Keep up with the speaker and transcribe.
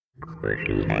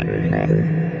Good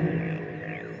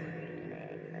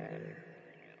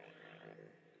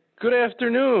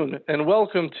afternoon, and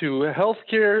welcome to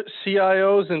Healthcare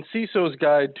CIOs and CISOs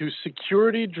Guide to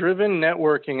Security-Driven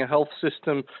Networking, a health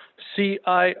system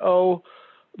CIO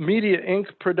Media Inc.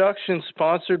 production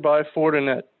sponsored by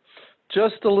Fortinet.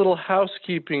 Just a little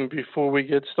housekeeping before we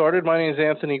get started. My name is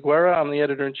Anthony Guerra. I'm the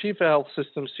Editor-in-Chief of Health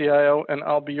System CIO, and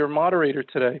I'll be your moderator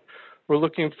today. We're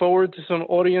looking forward to some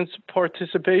audience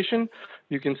participation.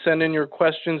 You can send in your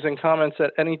questions and comments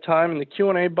at any time in the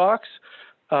Q&A box.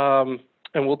 And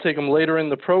we'll take them later in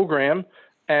the program,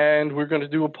 and we're going to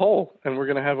do a poll, and we're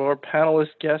going to have our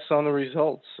panelist guests on the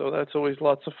results, so that's always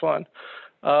lots of fun.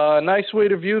 Nice way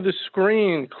to view the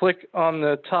screen. Click on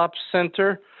the top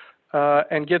center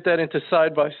and get that into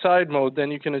side-by-side mode.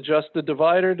 Then you can adjust the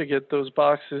divider to get those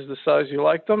boxes the size you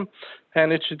like them,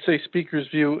 and it should say Speaker's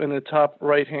View in the top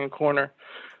right-hand corner.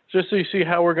 Just so you see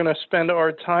how we're going to spend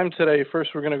our time today,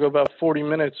 first we're going to go about 40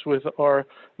 minutes with our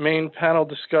main panel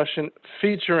discussion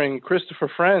featuring Christopher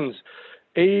Friends,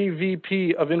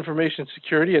 AVP of Information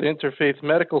Security at Interfaith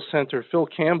Medical Center, Phil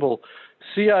Campbell,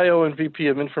 CIO and VP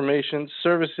of Information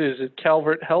Services at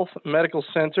Calvert Health Medical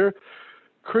Center,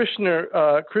 Krishna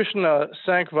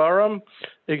Sankvaram,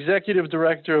 Executive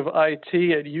Director of IT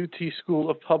at UT School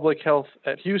of Public Health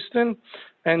at Houston,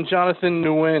 and Jonathan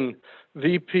Nguyen,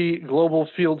 VP Global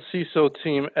Field CISO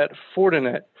Team at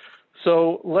Fortinet.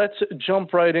 So let's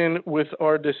jump right in with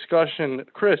our discussion.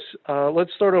 Chris,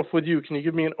 let's start off with you. Can you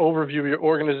give me an overview of your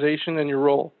organization and your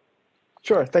role?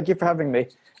 Sure. Thank you for having me.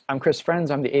 I'm Chris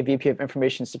Friends. I'm the AVP of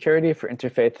Information Security for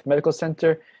Interfaith Medical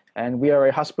Center, and we are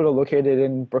a hospital located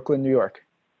in Brooklyn, New York.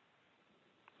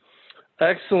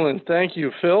 Excellent. Thank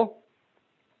you. Phil?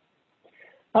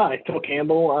 Hi, Phil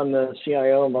Campbell. I'm the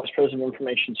CIO and Vice President of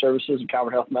Information Services at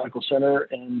Calvert Health Medical Center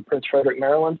in Prince Frederick,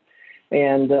 Maryland.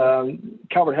 And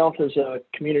Calvert Health is a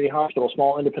community hospital,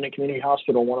 small independent community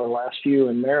hospital, one of the last few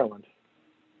in Maryland.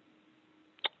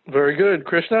 Very good.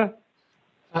 Krishna?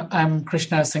 I'm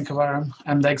Krishna Sankvaram.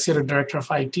 I'm the Executive Director of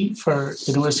IT for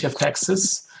University of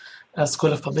Texas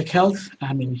School of Public Health.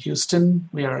 I'm in Houston.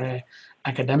 We are an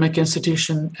academic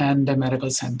institution and a medical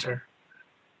center.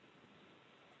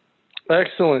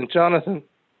 Excellent. Jonathan?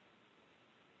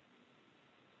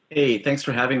 Hey, thanks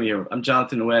for having me. I'm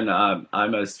Jonathan Nguyen.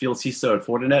 I'm a field CISO at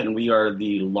Fortinet, and we are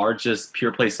the largest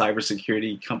pure-play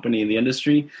cybersecurity company in the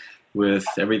industry with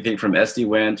everything from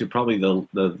SD-WAN to probably the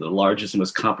largest and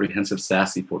most comprehensive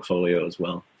SASE portfolio as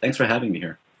well. Thanks for having me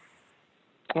here.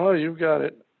 Oh, you got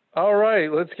it. All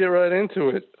right, let's get right into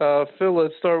it. Phil,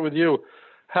 let's start with you.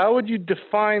 How would you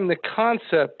define the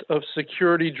concept of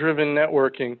security-driven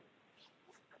networking?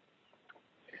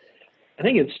 I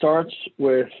think it starts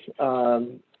with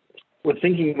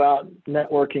thinking about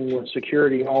networking with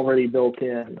security already built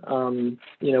in.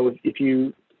 If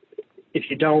you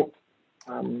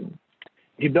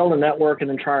build a network and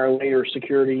then try to layer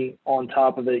security on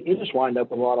top of it, you just wind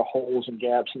up with a lot of holes and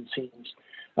gaps and seams.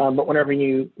 But whenever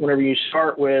you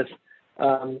start with,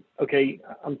 okay,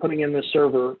 I'm putting in this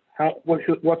server.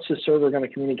 What's the server going to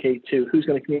communicate to? Who's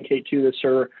going to communicate to the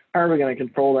server? How are we going to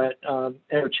control that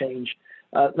interchange?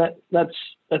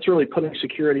 That's really putting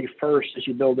security first as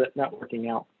you build that networking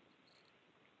out.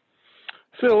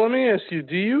 Phil, let me ask you,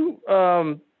 do you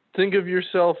think of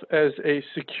yourself as a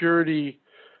security,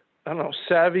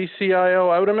 savvy CIO?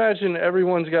 I would imagine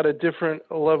everyone's got a different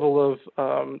level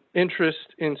of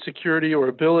interest in security or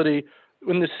ability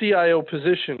in the CIO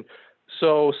position.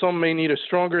 So some may need a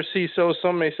stronger CISO.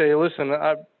 Some may say, listen,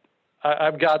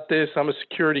 I've got this. I'm a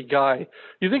security guy.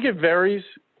 You think it varies,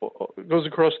 goes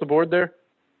across the board there?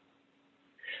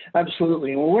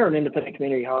 Absolutely. Well, we're an independent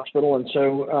community hospital, and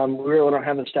so we really don't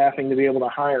have the staffing to be able to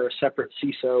hire a separate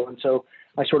CISO. And so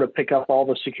I sort of pick up all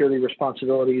the security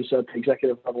responsibilities at the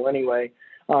executive level anyway.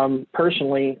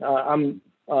 Personally,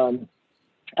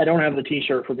 I don't have the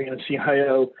T-shirt for being a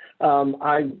CIO.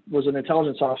 I was an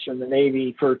intelligence officer in the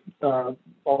Navy for a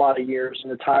lot of years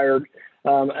and retired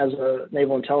as a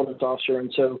naval intelligence officer.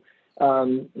 And so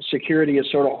security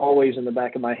is sort of always in the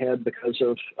back of my head because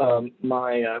of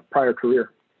my prior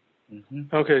career.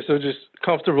 Mm-hmm. Okay, so just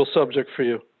comfortable subject for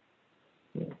you.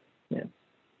 Yeah.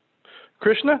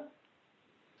 Krishna?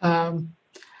 I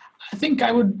think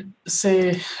I would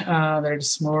say that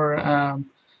it's more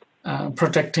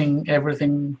protecting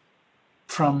everything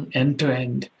from end to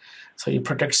end. So it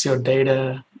protects your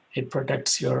data, it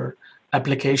protects your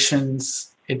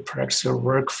applications, it protects your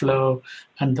workflow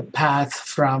and the path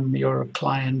from your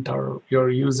client or your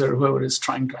user, whoever is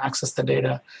trying to access the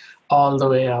data, all the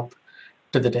way up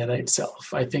to the data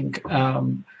itself. I think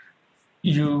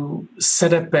you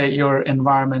set up your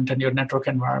environment and your network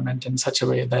environment in such a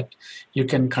way that you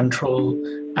can control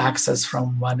access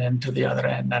from one end to the other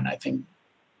end. And I think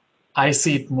I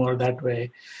see it more that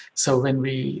way. So when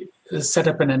we set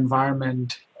up an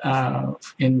environment,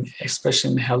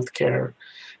 especially in healthcare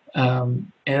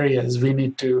areas, we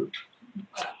need to,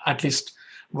 at least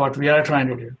what we are trying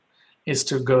to do, is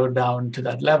to go down to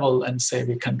that level and say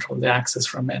we control the access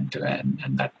from end to end.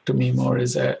 And that, to me, more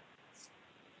is a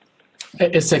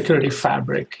security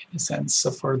fabric, in a sense,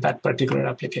 for that particular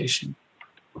application.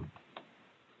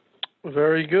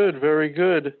 Very good, very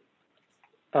good.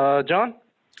 John?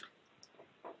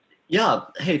 Yeah.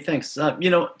 Hey, thanks.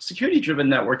 Security-driven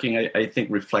networking, I think,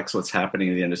 reflects what's happening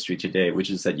in the industry today, which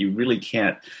is that you really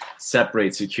can't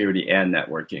separate security and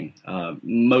networking.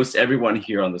 Most everyone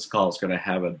here on this call is going to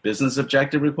have a business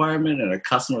objective requirement and a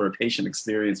customer or patient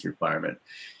experience requirement.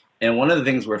 And one of the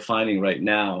things we're finding right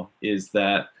now is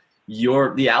that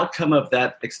the outcome of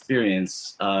that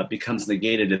experience becomes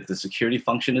negated if the security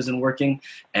function isn't working,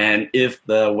 and if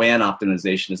the WAN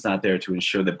optimization is not there to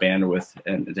ensure the bandwidth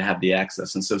and to have the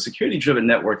access. And so security-driven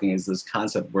networking is this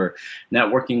concept where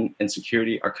networking and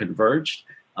security are converged.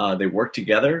 They work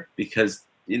together because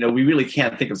we really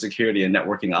can't think of security and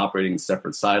networking operating in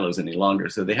separate silos any longer.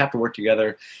 So they have to work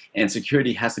together, and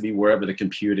security has to be wherever the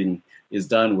computing is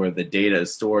done, where the data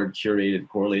is stored, curated,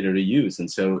 correlated, or used.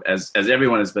 And so as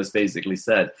everyone has basically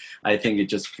said, I think it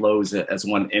just flows as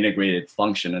one integrated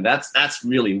function. And that's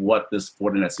really what this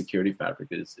Fortinet security fabric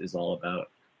is all about.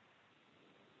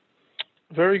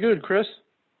 Very good. Chris?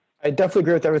 I definitely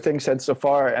agree with everything said so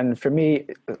far. And for me,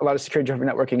 a lot of security-driven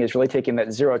networking is really taking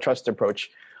that zero trust approach,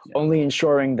 only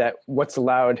ensuring that what's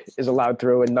allowed is allowed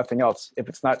through and nothing else. If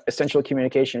it's not essential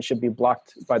communication, it should be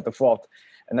blocked by default.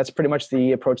 And that's pretty much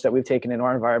the approach that we've taken in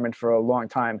our environment for a long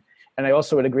time. And I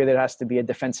also would agree that it has to be a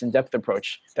defense in depth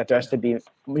approach, that there has to be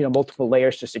multiple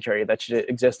layers to security that should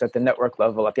exist at the network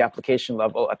level, at the application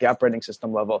level, at the operating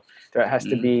system level. There has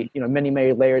to be many,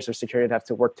 many layers of security that have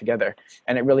to work together.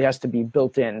 And it really has to be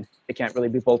built in. It can't really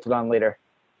be bolted on later.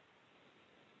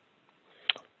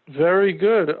 Very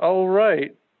good. All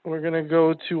right. We're going to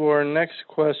go to our next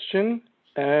question,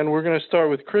 and we're going to start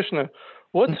with Krishna.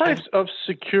 What types of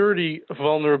security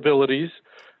vulnerabilities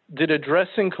did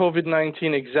addressing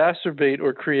COVID-19 exacerbate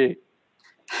or create?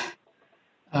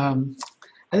 I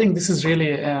think this is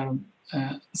really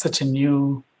such a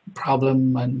new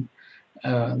problem and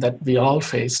that we all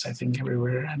faced, I think,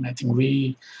 everywhere. And I think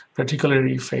we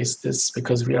particularly faced this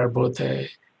because we are both a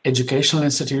educational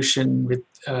institution with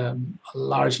a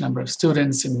large number of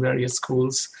students in various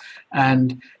schools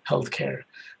and healthcare.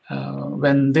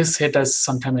 When this hit us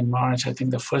sometime in March, I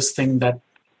think the first thing that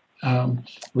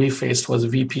we faced was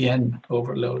VPN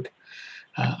overload.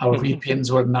 Our VPNs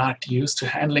were not used to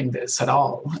handling this at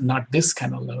all, not this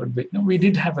kind of load. But, we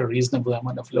did have a reasonable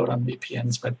amount of load on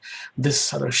VPNs, but this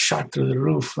sort of shot through the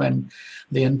roof when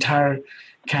the entire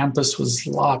campus was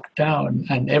locked down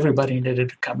and everybody needed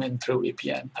to come in through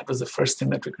VPN. That was the first thing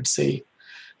that we could see.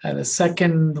 The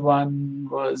second one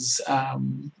was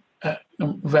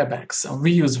WebEx.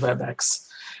 We use WebEx.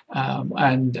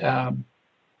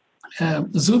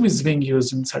 Zoom is being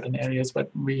used in certain areas, but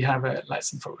we have a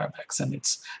license for WebEx, and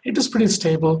it is pretty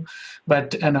stable.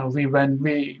 But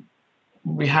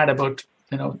we had about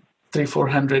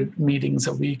 300-400 meetings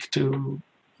a week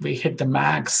we hit the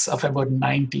max of about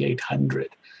 9,800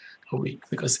 a week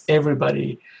because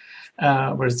everybody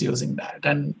was using that.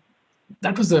 And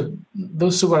that was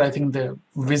those two were, I think, the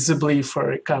visibly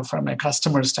from a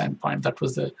customer standpoint, that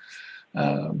was the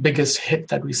biggest hit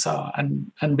that we saw.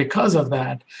 And because of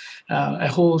that, a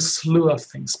whole slew of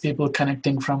things, people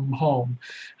connecting from home,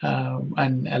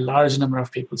 and a large number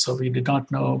of people. So we did not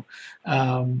know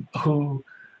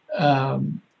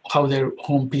how their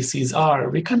home PCs are.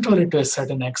 We control it to a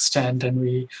certain extent, and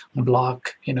we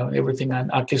block, everything.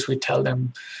 And at least we tell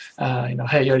them,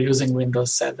 hey, you're using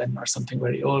Windows 7 or something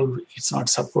very old. It's not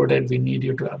supported. We need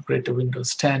you to upgrade to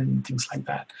Windows 10, things like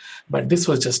that. But this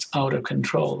was just out of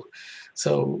control.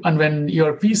 So, and when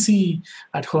your PC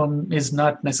at home is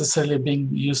not necessarily being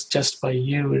used just by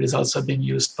you, it is also being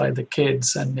used by the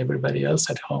kids and everybody else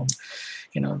at home.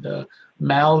 The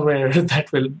malware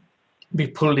that will be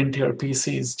pulled into your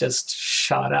PCs just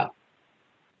shot up.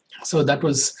 So that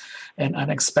was an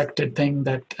unexpected thing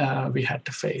that we had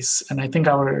to face. And I think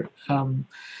our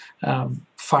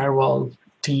firewall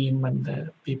team and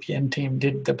the VPN team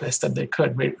did the best that they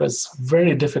could, but it was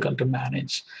very difficult to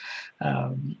manage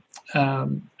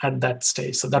at that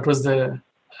stage. So that was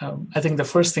I think the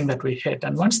first thing that we hit.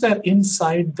 And once they're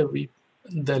inside the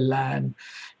LAN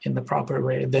in the proper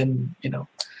way, then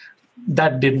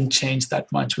that didn't change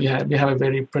that much. We have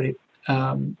a pretty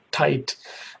tight,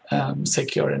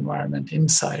 secure environment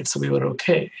inside, so we were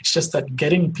okay. It's just that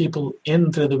getting people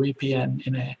in through the VPN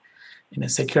in a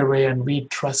secure way, and we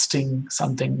trusting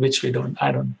something which we don't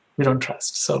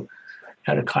trust. So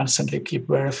had to constantly keep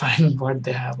verifying what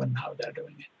they have and how they're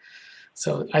doing it.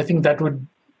 So I think that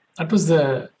was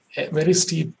a very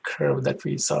steep curve that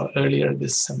we saw earlier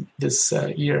this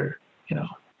year.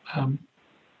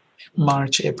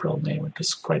 March, April, May, it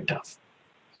was quite tough.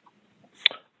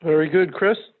 Very good,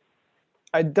 Chris.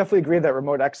 I definitely agree that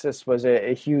remote access was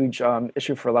a huge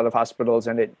issue for a lot of hospitals,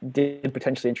 and it did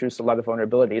potentially introduce a lot of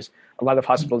vulnerabilities. A lot of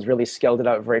hospitals really scaled it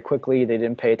out very quickly. They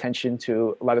didn't pay attention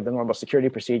to a lot of the normal security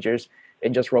procedures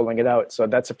in just rolling it out. So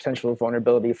that's a potential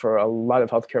vulnerability for a lot of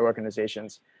healthcare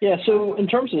organizations. Yeah. So in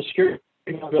terms of security,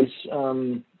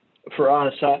 for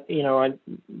us, I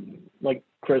like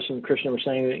Chris and Krishna were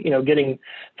saying, getting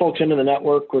folks into the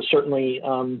network was certainly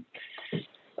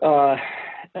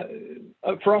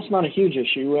for us, not a huge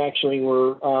issue. We actually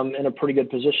were in a pretty good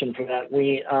position for that.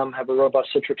 We have a robust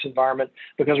Citrix environment.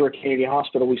 Because we're a community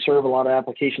hospital, we serve a lot of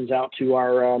applications out to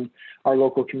our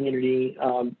local community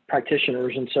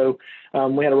practitioners. And so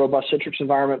we had a robust Citrix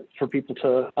environment for people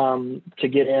to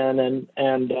get in,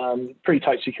 and pretty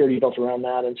tight security built around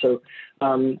that. And so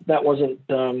that wasn't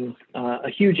a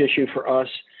huge issue for us.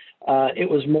 It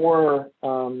was more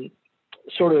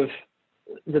sort of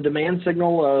the demand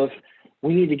signal of,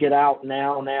 we need to get out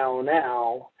now,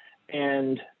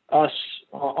 and us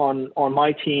on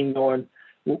my team going,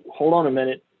 hold on a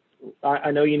minute, I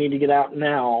know you need to get out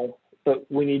now,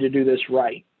 but we need to do this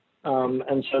right.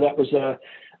 And so that was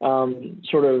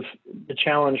sort of the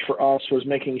challenge for us, was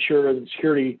making sure that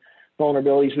security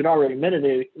vulnerabilities we'd already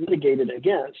mitigated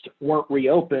against weren't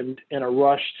reopened in a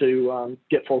rush to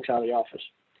get folks out of the office.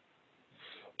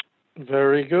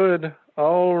 Very good.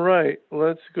 All right,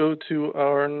 let's go to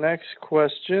our next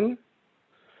question.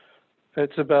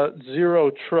 It's about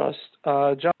zero trust.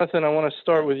 Jonathan, I want to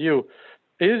start with you.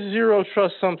 Is zero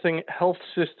trust something health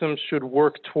systems should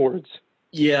work towards?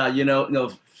 Yeah,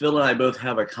 Phil and I both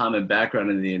have a common background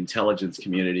in the intelligence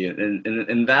community. And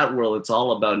in that world, it's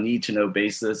all about need-to-know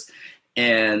basis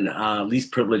and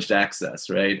least privileged access,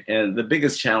 right? And the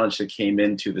biggest challenge that came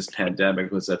into this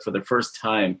pandemic was that for the first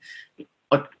time,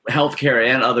 healthcare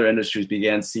and other industries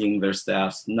began seeing their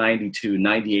staffs 92,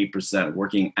 98%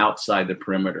 working outside the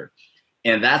perimeter.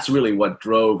 And that's really what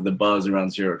drove the buzz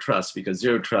around zero trust, because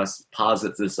zero trust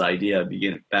posits this idea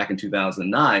back in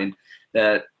 2009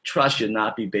 that trust should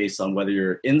not be based on whether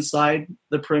you're inside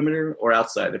the perimeter or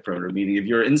outside the perimeter. Meaning, if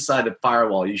you're inside the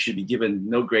firewall, you should be given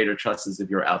no greater trust as if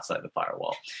you're outside the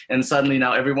firewall. And suddenly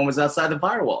now everyone was outside the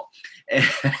firewall.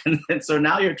 And so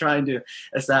now you're trying to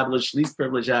establish least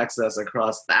privileged access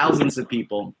across thousands of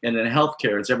people. And in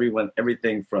healthcare, it's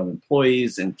everything from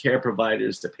employees and care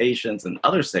providers to patients and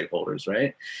other stakeholders,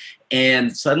 right?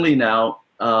 And suddenly now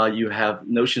you have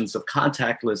notions of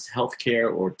contactless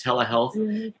healthcare or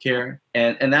telehealth care,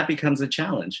 and that becomes a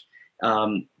challenge.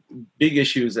 Big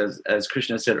issues, as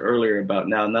Krishna said earlier, about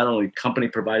now not only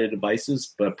company-provided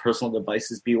devices, but personal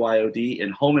devices, BYOD,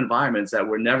 in home environments that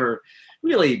were never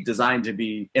really designed to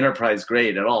be enterprise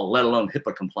grade at all, let alone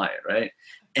HIPAA compliant, right?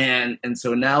 And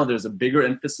so now there's a bigger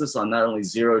emphasis on not only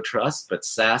zero trust, but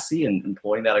SASE and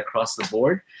employing that across the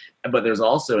board. But there's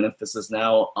also an emphasis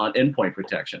now on endpoint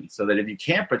protection, so that if you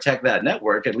can't protect that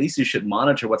network, at least you should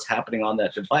monitor what's happening on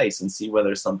that device and see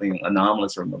whether something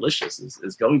anomalous or malicious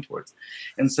is going towards.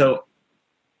 And so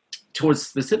towards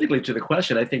specifically to the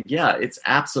question, I think, yeah, it's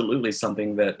absolutely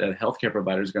something that healthcare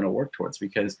providers are going to work towards,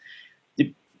 because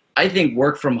I think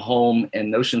work from home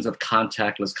and notions of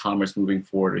contactless commerce moving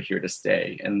forward are here to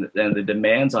stay. And the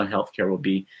demands on healthcare will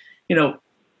be,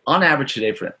 on average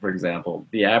today, for example,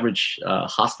 the average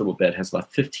hospital bed has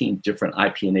about 15 different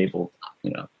IP-enabled,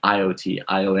 IoT,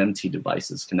 IoMT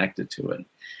devices connected to it.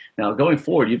 Now, going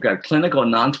forward, you've got clinical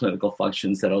and non-clinical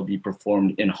functions that will be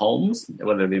performed in homes,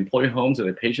 whether the employee homes or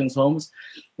the patient's homes,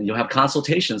 and you'll have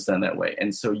consultations done that way.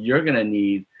 And so you're going to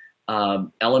need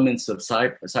elements of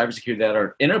cybersecurity that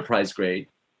are enterprise grade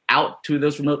out to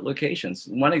those remote locations.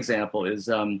 One example is,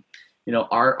 our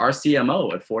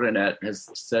CMO at Fortinet has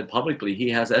said publicly he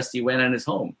has SD-WAN in his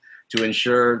home to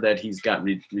ensure that he's got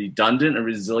redundant and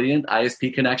resilient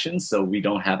ISP connections, so we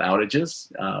don't have outages.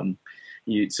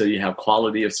 So you have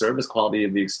quality of service, quality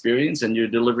of the experience, and you're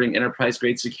delivering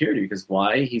enterprise-grade security, because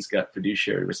why? He's got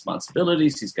fiduciary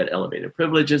responsibilities, he's got elevated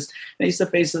privileges, and he's the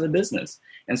face of the business.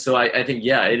 And so I think,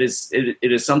 yeah, it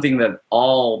is something that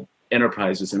all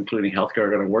enterprises, including healthcare,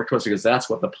 are going to work towards, because that's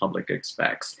what the public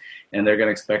expects. And they're going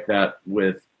to expect that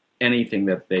with anything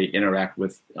that they interact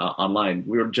with online.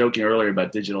 We were joking earlier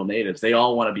about digital natives. They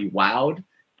all want to be wowed,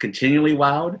 continually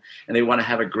wowed, and they want to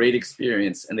have a great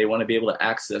experience, and they want to be able to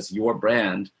access your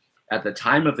brand at the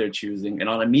time of their choosing and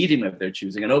on a medium of their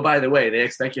choosing. And oh, by the way, they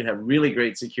expect you to have really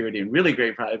great security and really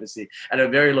great privacy at a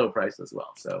very low price as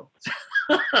well. So,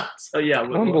 so yeah,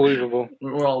 unbelievable.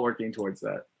 We're all working towards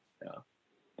that.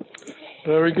 Yeah.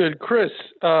 Very good. Chris,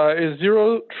 is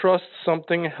zero trust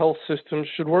something health systems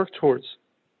should work towards?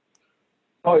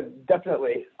 Oh,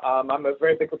 definitely. I'm a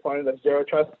very big proponent of zero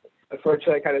trust.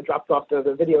 Unfortunately, I kind of dropped off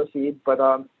the video feed, but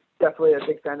definitely a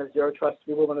big fan of zero trust.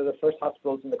 We were one of the first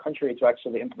hospitals in the country to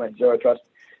actually implement zero trust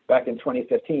back in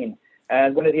 2015.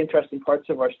 And one of the interesting parts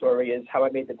of our story is how I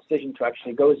made the decision to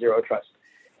actually go zero trust.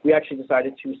 We actually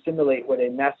decided to simulate what a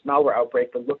mass malware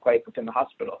outbreak would look like within the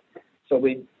hospital. So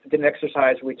we did an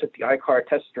exercise where we took the ICAR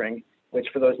test string, which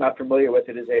for those not familiar with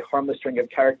it is a harmless string of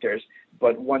characters,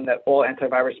 but one that all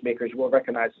antivirus makers will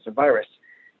recognize as a virus.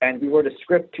 And we wrote a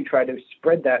script to try to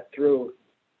spread that through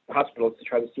hospitals to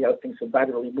try to see how things would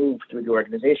laterally move through the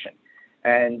organization.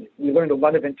 And we learned a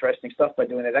lot of interesting stuff by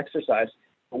doing that exercise.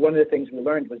 But one of the things we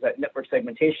learned was that network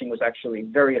segmentation was actually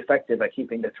very effective at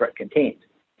keeping the threat contained.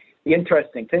 The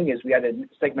interesting thing is we had a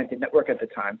segmented network at the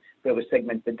time, but it was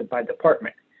segmented by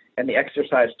department. And the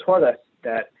exercise taught us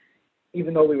that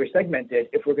even though we were segmented,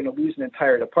 if we're going to lose an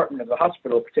entire department of the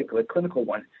hospital, a particular clinical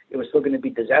one, it was still going to be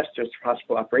disastrous for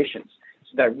hospital operations.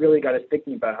 So that really got us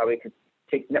thinking about how we could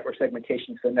take network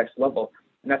segmentation to the next level.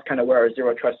 And that's kind of where our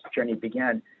zero trust journey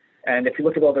began. And if you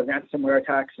look at all the ransomware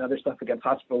attacks and other stuff against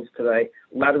hospitals today,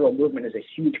 lateral movement is a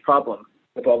huge problem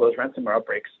with all those ransomware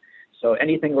outbreaks. So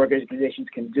anything organizations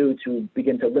can do to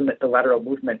begin to limit the lateral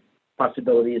movement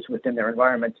possibilities within their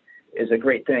environment is a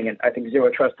great thing. And I think zero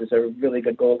trust is a really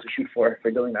good goal to shoot for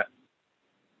doing that.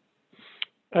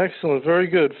 Excellent. Very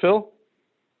good. Phil?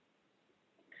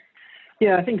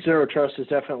 Yeah, I think zero trust is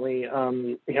definitely,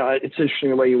 it's interesting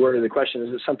the way you worded the question.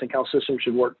 Is it something health systems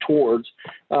should work towards?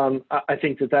 I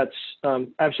think that's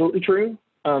absolutely true.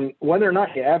 Whether or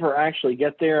not you ever actually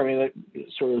get there, I mean,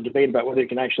 sort of debate about whether you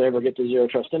can actually ever get to zero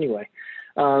trust anyway.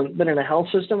 But in a health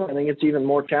system, I think it's even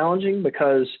more challenging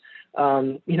because,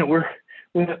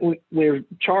 we're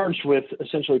charged with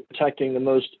essentially protecting the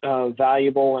most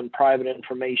valuable and private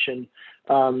information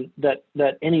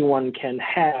that anyone can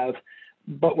have.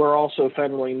 But we're also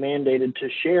federally mandated to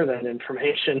share that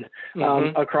information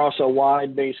across a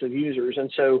wide base of users.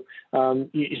 And so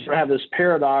you sort of have this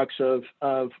paradox of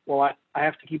well, I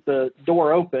have to keep the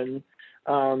door open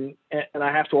and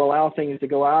I have to allow things to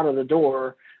go out of the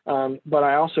door, but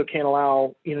I also can't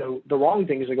allow, the wrong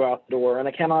things to go out the door, and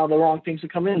I can't allow the wrong things to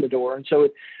come in the door. And so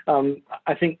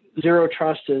I think zero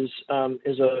trust is a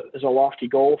lofty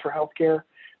goal for healthcare.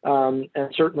 And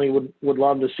certainly would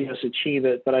love to see us achieve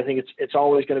it, but I think it's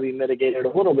always going to be mitigated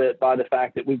a little bit by the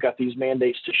fact that we've got these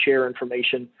mandates to share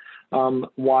information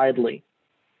widely.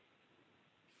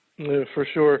 Yeah, for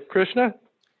sure. Krishna?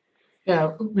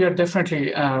 Yeah, we are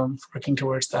definitely working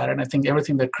towards that, and I think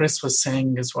everything that Chris was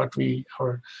saying is what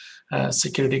our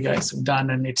security guys have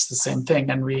done, and it's the same thing.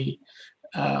 And we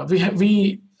have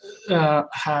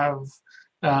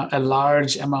a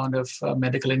large amount of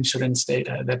medical insurance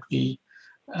data that we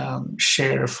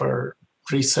share for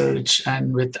research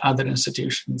and with other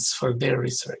institutions for their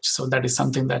research. So that is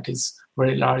something that is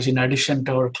very large in addition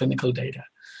to our clinical data.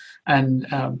 And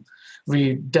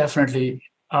we definitely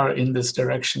are in this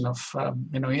direction of,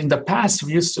 in the past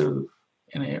we used to,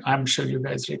 I'm sure you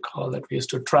guys recall that we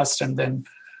used to trust and then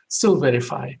still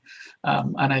verify.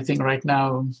 And I think right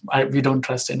now we don't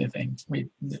trust anything,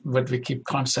 but we keep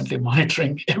constantly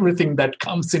monitoring everything that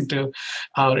comes into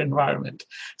our environment.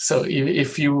 So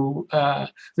if you,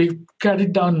 we cut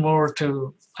it down more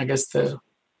to, I guess, the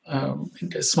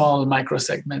small micro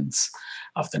segments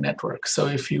of the network. So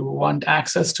if you want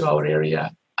access to our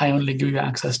area, I only give you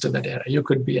access to that area. You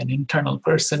could be an internal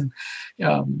person.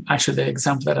 Actually, the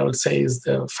example that I would say is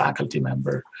the faculty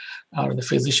member or the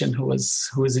physician who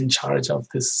is in charge of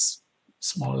this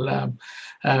small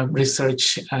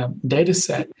research data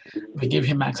set. We give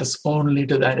him access only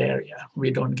to that area.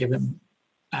 We don't give him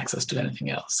access to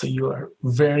anything else. So you are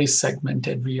very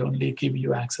segmented. We only give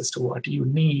you access to what you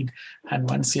need. And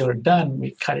once you're done,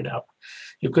 we cut it out.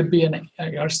 You could be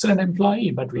you're still an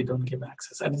employee, but we don't give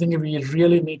access. I think we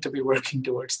really need to be working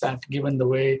towards that, given the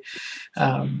way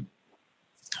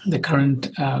the current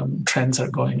trends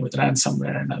are going with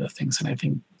ransomware and other things. And I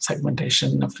think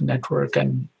segmentation of the network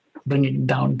and bringing it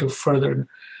down to further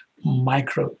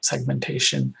micro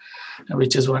segmentation,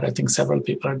 which is what I think several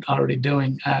people are already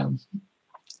doing.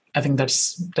 I think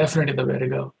that's definitely the way to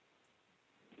go.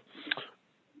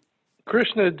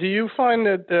 Krishna, do you find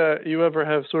that you ever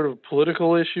have sort of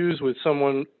political issues with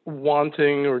someone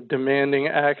wanting or demanding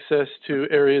access to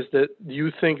areas that you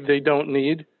think they don't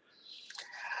need?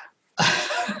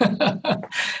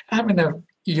 I'm in a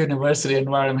university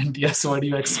environment. Yes, what do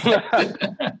you expect?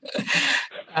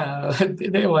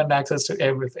 They want access to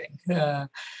everything.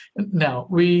 No,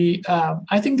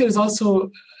 I think there's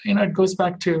also, it goes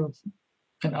back to,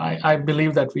 I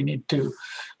believe that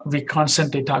we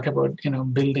constantly talk about,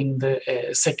 building the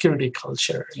security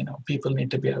culture. People need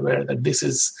to be aware that this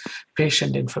is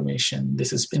patient information.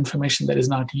 This is information that is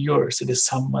not yours. It is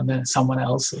someone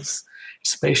else's.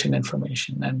 It's patient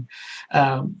information. And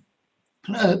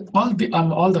all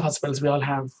the hospitals, we all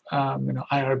have,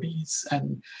 IRBs.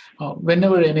 And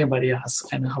whenever anybody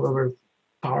asks, and however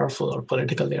powerful or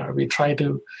political they are, we try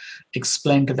to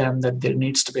explain to them that there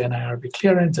needs to be an IRB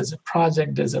clearance. There's a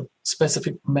project, there's a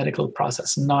specific medical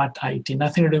process, not IT,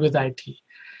 nothing to do with IT.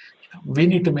 We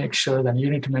need to make sure that you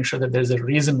need to make sure that there's a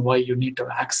reason why you need to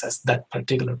access that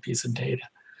particular piece of data.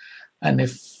 And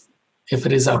if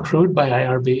it is approved by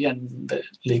IRB and the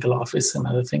legal office and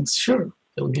other things, sure,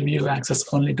 they'll give you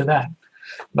access only to that,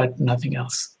 but nothing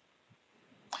else.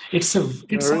 It's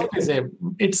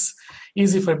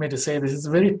easy for me to say this. It's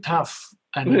very tough,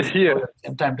 and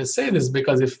it's time to say this,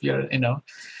 because if you're,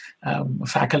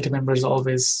 faculty members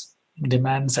always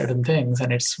demand certain things,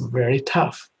 and it's very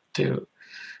tough to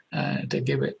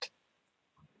give it.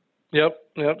 Yep.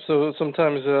 So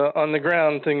sometimes on the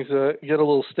ground things get a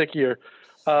little stickier.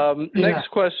 Next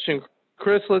question,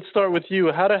 Chris. Let's start with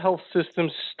you. How do health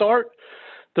systems start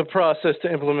the process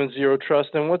to implement Zero Trust,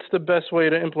 and what's the best way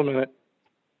to implement it?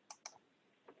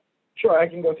 Sure, I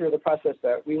can go through the process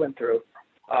that we went through.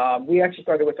 We actually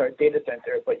started with our data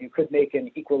center, but you could make an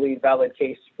equally valid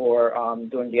case for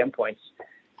doing the endpoints.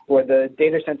 For the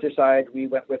data center side, we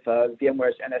went with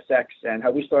VMware's NSX, and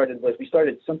how we started was we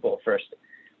started simple first.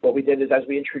 What we did is, as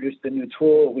we introduced the new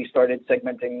tool, we started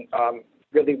segmenting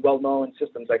really well-known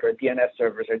systems like our DNS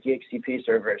servers, our DHCP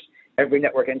servers. Every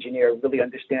network engineer really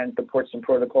understands the ports and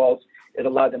protocols. It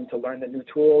allowed them to learn the new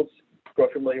tools, grow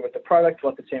familiar with the product,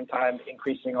 while at the same time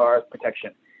increasing our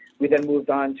protection. We then moved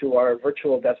on to our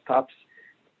virtual desktops.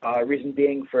 Reason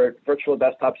being for virtual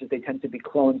desktops is they tend to be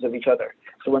clones of each other.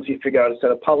 So once we figured out a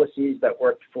set of policies that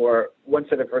worked for one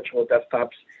set of virtual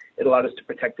desktops, it allowed us to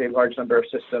protect a large number of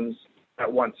systems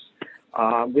at once.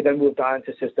 We then moved on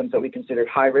to systems that we considered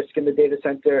high risk in the data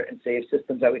center and save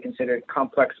systems that we considered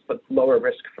complex but lower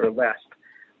risk for last.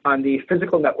 On the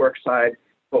physical network side,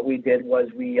 what we did was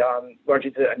we largely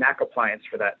did a NAC appliance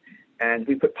for that. And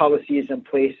we put policies in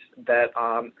place that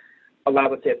allow,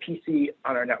 let's say, a PC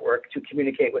on our network to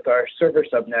communicate with our server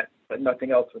subnet, but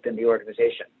nothing else within the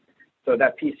organization. So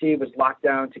that PC was locked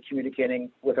down to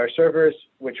communicating with our servers,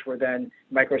 which were then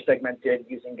microsegmented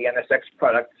using the NSX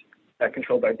product that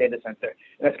controlled our data center.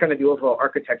 And that's kind of the overall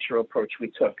architectural approach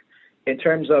we took. In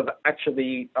terms of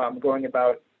actually going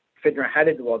about figuring out how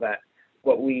to do all that,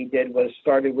 what we did was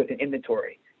started with an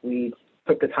inventory. We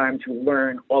took the time to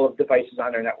learn all of the devices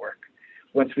on our network.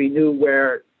 Once we knew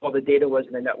where all the data was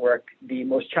in the network, the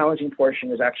most challenging portion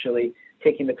was actually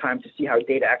taking the time to see how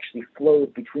data actually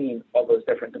flowed between all those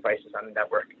different devices on the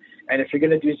network. And if you're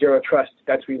going to do Zero Trust,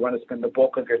 that's where you want to spend the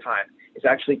bulk of your time, is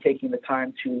actually taking the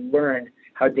time to learn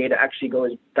how data actually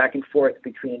goes back and forth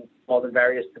between all the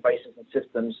various devices and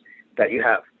systems that you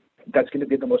have. That's going to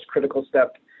be the most critical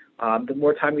step. The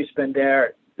more time you spend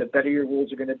there, the better your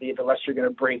rules are going to be, the less you're going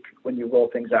to break when you roll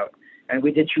things out. And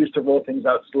we did choose to roll things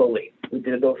out slowly. We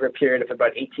did it over a period of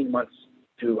about 18 months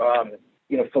to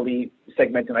fully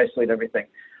segment and isolate everything.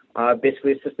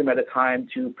 Basically a system at a time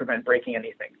to prevent breaking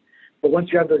anything. But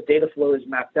once you have those data flows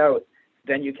mapped out,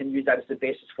 then you can use that as the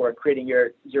basis for creating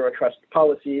your Zero Trust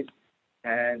policies,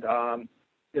 and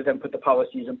then put the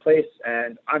policies in place.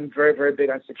 And I'm very, very big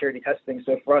on security testing.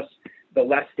 So for us, the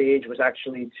last stage was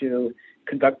actually to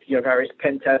conduct various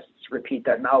pen tests, repeat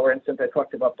that malware instance I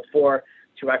talked about before,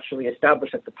 to actually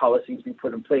establish that the policies we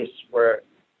put in place were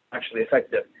actually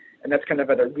effective. And that's kind of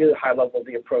at a really high level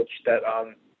the approach that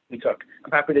we took.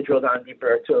 I'm happy to drill down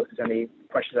deeper too if there's any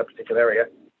questions in that particular area.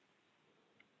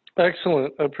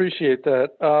 Excellent. I appreciate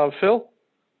that. Phil?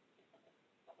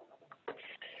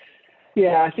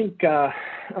 Yeah, I think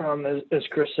as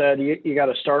Chris said, you got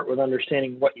to start with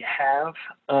understanding what you have.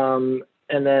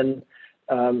 And then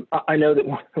I know that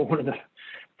one of the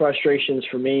frustrations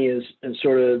for me is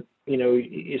sort of,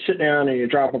 you sit down and you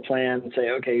drop a plan and say,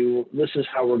 okay, well, this is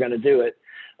how we're going to do it.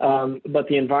 But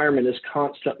the environment is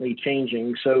constantly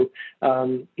changing. So,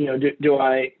 do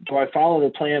I follow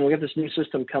the plan? We got this new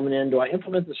system coming in. Do I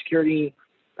implement the security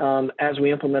as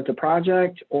we implement the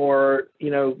project, or,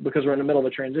 because we're in the middle of a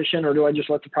transition, or do I just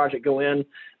let the project go in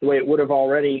the way it would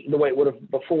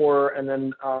have before, and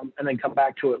then come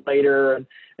back to it later?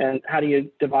 And how do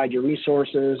you divide your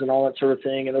resources and all that sort of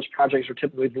thing? And those projects are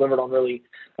typically delivered on really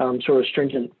sort of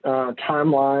stringent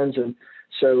timelines. And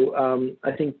so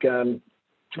I think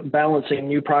balancing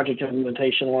new project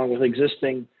implementation along with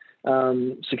existing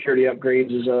security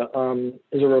upgrades is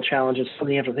a real challenge. It's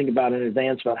something you have to think about in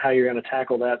advance about how you're going to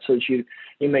tackle that, so that you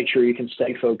make sure you can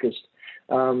stay focused.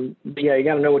 But yeah, you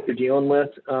got to know what you're dealing with.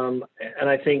 And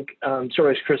I think, sort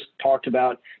of as Chris talked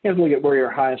about, you have to look at where your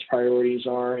highest priorities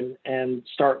are and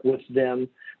start with them.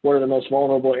 What are the most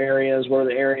vulnerable areas? What are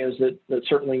the areas that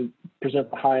certainly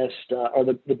present the highest or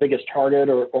the biggest target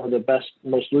or the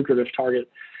most lucrative target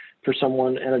for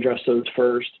someone, and address those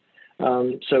first.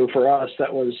 So for us,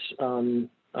 that was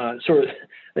sort of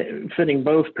fitting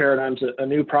both paradigms, a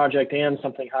new project and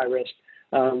something high risk.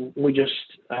 We just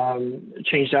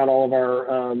changed out all of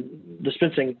our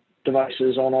dispensing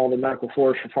devices on all the medical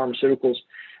floors for pharmaceuticals.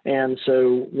 And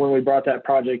so when we brought that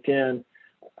project in,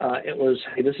 it was,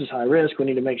 hey, this is high risk. We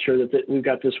need to make sure that we've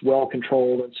got this well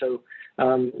controlled. And so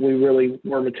we really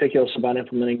were meticulous about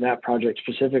implementing that project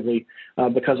specifically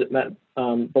because it met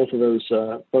both of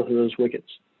those wickets.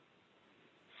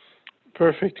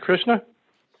 Perfect. Krishna?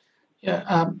 Yeah,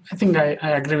 I think I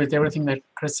agree with everything that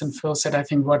Chris and Phil said. I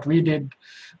think what we did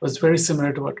was very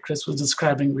similar to what Chris was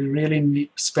describing. We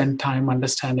really spent time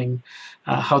understanding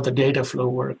how the data flow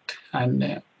worked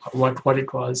and what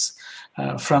it was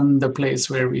from the place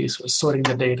where we were storing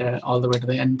the data all the way to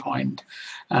the endpoint.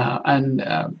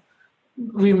 And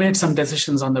we made some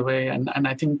decisions on the way. And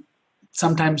I think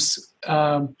sometimes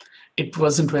it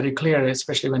wasn't very clear,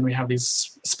 especially when we have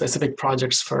these specific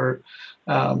projects for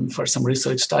some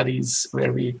research studies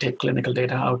where we take clinical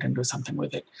data out and do something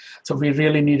with it. So we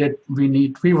really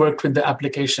we worked with the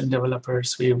application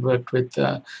developers, we worked with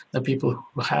the people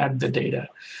who had the data,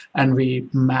 and we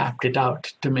mapped it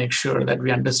out to make sure that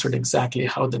we understood exactly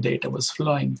how the data was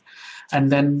flowing. And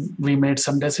then we made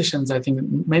some decisions. I think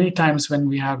many times when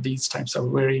we have these types of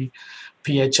very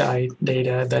PHI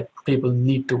data that people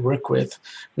need to work with,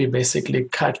 we basically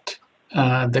cut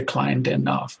the client end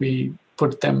off. We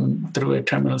put them through a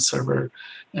terminal server,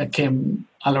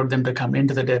 allowed them to come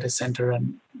into the data center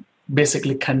and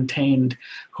basically contained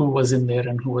who was in there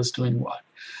and who was doing what.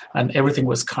 And everything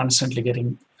was constantly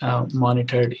getting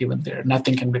monitored even there.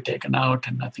 Nothing can be taken out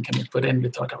and nothing can be put in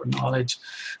without our knowledge.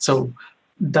 So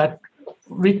that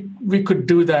we could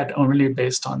do that only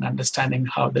based on understanding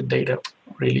how the data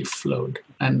really flowed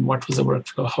and what was the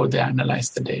workflow, how they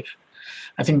analyzed the data.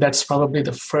 I think that's probably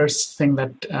the first thing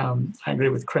that I agree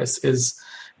with Chris is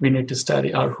we need to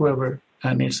study, or whoever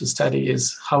needs to study,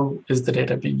 is how is the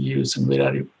data being used and where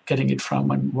are you getting it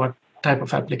from and what type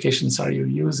of applications are you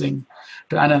using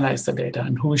to analyze the data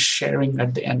and who is sharing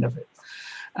at the end of it.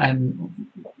 And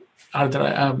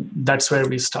that's where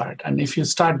we start. And if you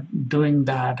start doing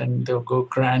that and they'll go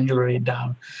granularly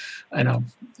down,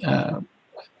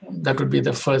 that would be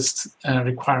the first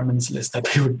requirements list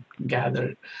that we would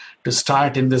gather to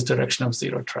start in this direction of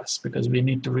zero trust, because we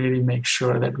need to really make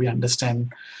sure that we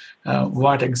understand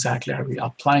what exactly are we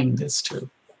applying this to.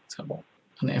 So,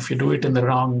 and if you do it in the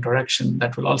wrong direction,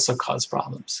 that will also cause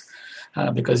problems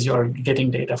because you're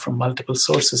getting data from multiple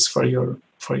sources for your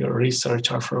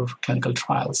research or for clinical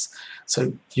trials.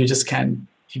 So you just can't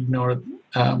ignore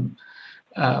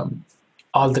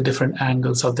all the different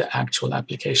angles of the actual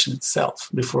application itself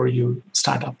before you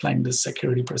start applying the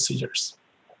security procedures.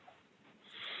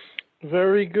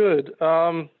 Very good.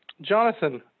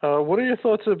 Jonathan, what are your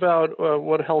thoughts about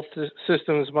what health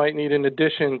systems might need in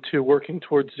addition to working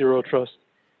towards zero trust?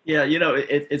 Yeah,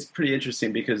 it's pretty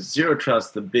interesting because zero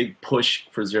trust, the big push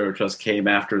for zero trust came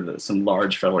after some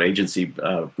large federal agency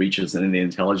breaches in the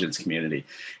intelligence community.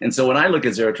 And so when I look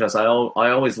at zero trust, I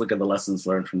always look at the lessons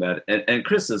learned from that. And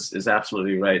Chris is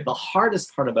absolutely right. The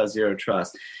hardest part about zero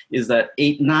trust is that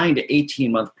 9 to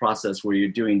 18 month process where you're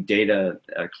doing data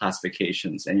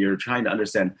classifications and you're trying to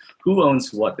understand who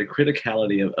owns what, the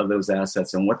criticality of those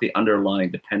assets and what the underlying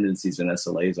dependencies and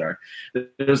SLAs are.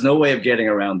 There's no way of getting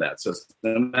around that. So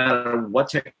no matter what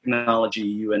technology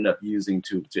you end up using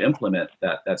to implement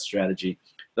that strategy,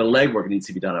 the legwork needs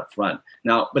to be done up front.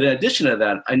 Now, but in addition to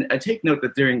that, I take note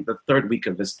that during the third week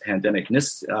of this pandemic,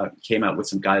 NIST came out with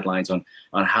some guidelines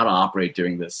on how to operate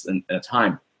during this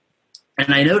time.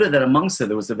 And I noted that amongst it,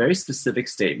 there was a very specific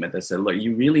statement that said, look,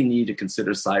 you really need to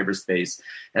consider cyberspace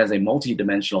as a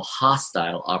multidimensional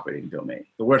hostile operating domain.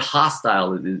 The word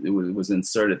hostile was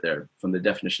inserted there from the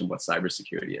definition of what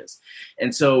cybersecurity is.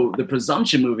 And so the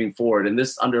presumption moving forward, and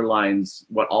this underlines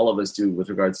what all of us do with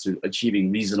regards to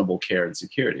achieving reasonable care and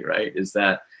security, right, is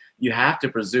that you have to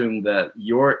presume that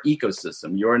your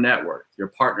ecosystem, your network, your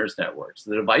partners' networks,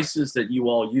 the devices that you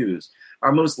all use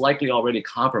are most likely already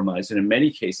compromised, and in many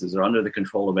cases are under the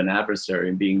control of an adversary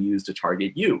and being used to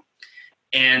target you.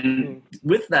 And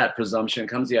with that presumption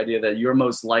comes the idea that you're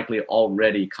most likely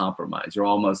already compromised. You're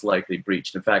almost likely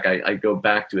breached. In fact, I go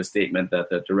back to a statement that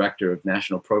the director of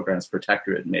National Programs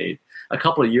Protectorate made a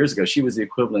couple of years ago. She was the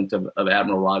equivalent of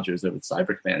Admiral Rogers over at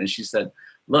Cyber Command. And she said,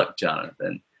 look,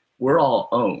 Jonathan, we're all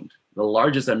owned. The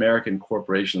largest American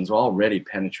corporations are already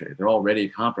penetrated. They're already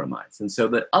compromised. And so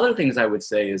the other things I would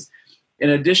say is,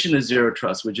 in addition to zero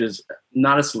trust, which is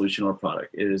not a solution or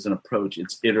product, it is an approach.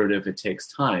 It's iterative. It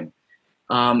takes time.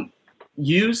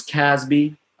 Use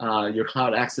CASB, your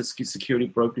cloud access security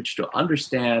brokerage, to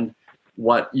understand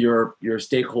what your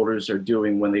stakeholders are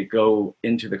doing when they go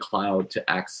into the cloud to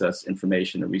access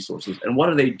information and resources, and what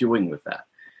are they doing with that?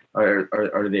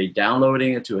 Are they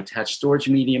downloading it to attached storage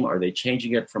medium? Are they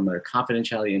changing it from a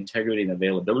confidentiality, integrity, and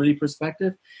availability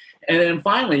perspective? And then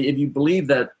finally, if you believe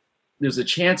that there's a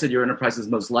chance that your enterprise is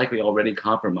most likely already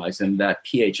compromised and that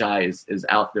PHI is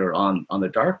out there on the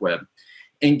dark web,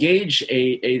 engage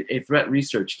a threat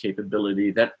research capability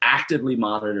that actively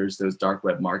monitors those dark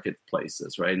web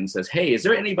marketplaces, right? And says, hey, is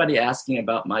there anybody asking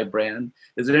about my brand?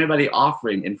 Is there anybody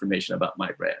offering information about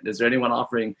my brand? Is there anyone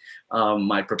offering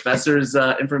my professor's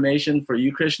information for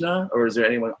you, Krishna? Or is there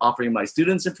anyone offering my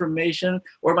students' information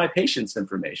or my patients'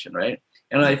 information, right?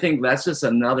 And I think that's just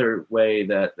another way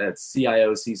that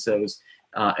CIOs, CISOs,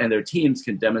 and their teams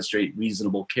can demonstrate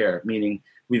reasonable care, meaning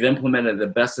we've implemented the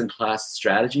best-in-class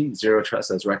strategy, zero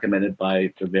trust, as recommended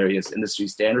by the various industry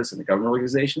standards and the government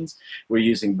organizations. We're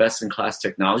using best-in-class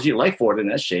technology like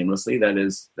Fortinet, shamelessly, that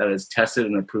is tested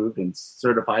and approved and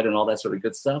certified and all that sort of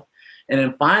good stuff. And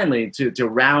then finally, to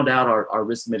round out our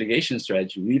risk mitigation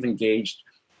strategy, we've engaged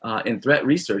in threat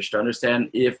research to understand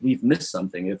if we've missed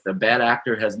something, if the bad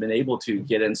actor has been able to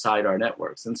get inside our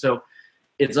networks. And so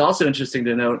it's also interesting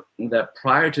to note that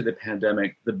prior to the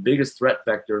pandemic, the biggest threat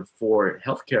vector for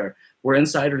healthcare were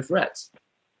insider threats.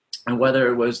 And whether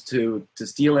it was to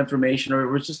steal information or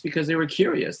it was just because they were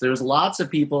curious. There was lots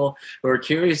of people who were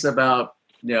curious about,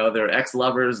 their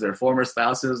ex-lovers, their former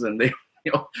spouses, and they,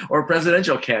 or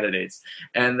presidential candidates,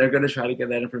 and they're going to try to get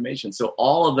that information. So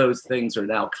all of those things are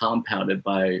now compounded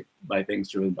by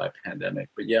things driven by pandemic.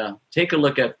 But yeah, take a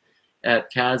look at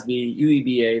CASB,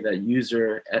 UEBA, that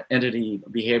user entity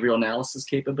behavioral analysis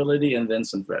capability, and then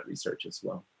some threat research as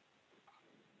well.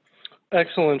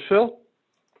 Excellent. Phil?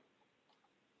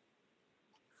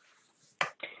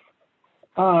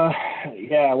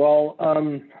 Yeah, well,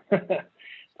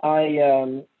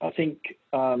 I think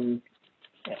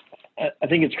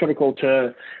it's critical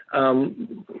to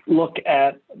look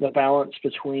at the balance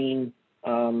between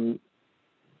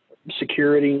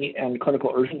security and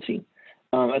clinical urgency.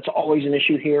 It's always an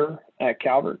issue here at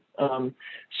Calvert.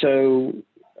 So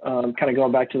kind of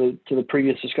going back to the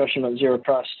previous discussion about zero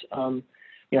trust,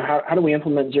 how do we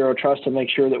implement zero trust to make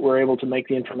sure that we're able to make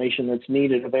the information that's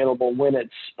needed available when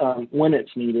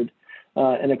it's needed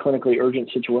in a clinically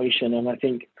urgent situation? And I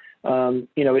think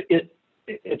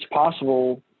it's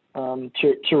possible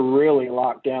to really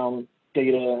lock down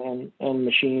data and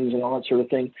machines and all that sort of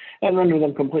thing and render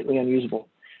them completely unusable.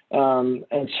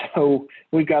 And so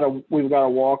we've got to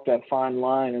walk that fine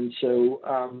line. And so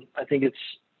I think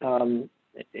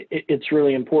it's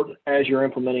really important as you're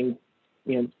implementing,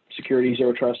 security,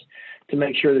 zero trust, to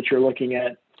make sure that you're looking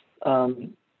at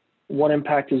what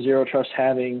impact is zero trust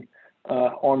having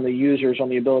on the users, on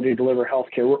the ability to deliver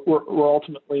healthcare. We're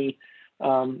ultimately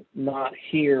not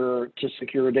here to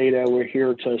secure data. We're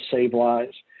here to save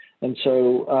lives. And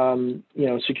so,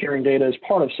 securing data is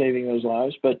part of saving those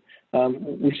lives, but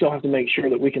we still have to make sure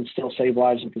that we can still save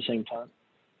lives at the same time.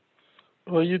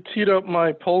 Well, you teed up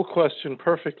my poll question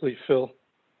perfectly, Phil.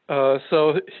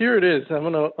 So here it is. I'm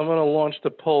gonna launch the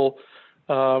poll.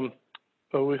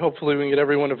 Hopefully we can get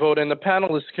everyone to vote, and the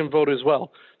panelists can vote as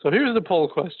well. So here's the poll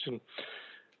question.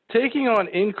 Taking on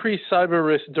increased cyber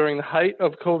risk during the height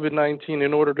of COVID-19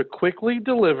 in order to quickly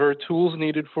deliver tools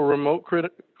needed for remote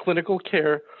clinical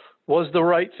care was the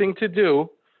right thing to do,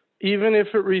 even if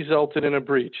it resulted in a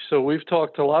breach. So we've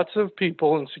talked to lots of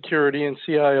people in security and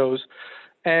CIOs,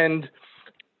 and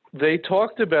they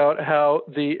talked about how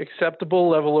the acceptable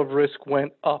level of risk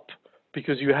went up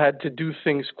because you had to do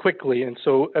things quickly. And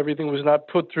so everything was not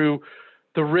put through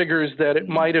the rigors that it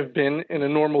might have been in a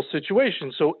normal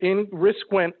situation. So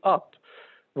risk went up.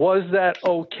 Was that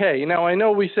okay? Now, I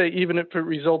know we say even if it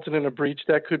resulted in a breach,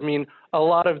 that could mean a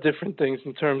lot of different things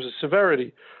in terms of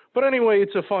severity. But anyway,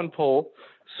 it's a fun poll.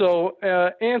 So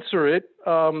answer it.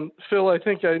 Phil, I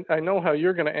think I know how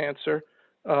you're going to answer.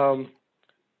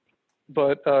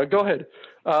 But go ahead.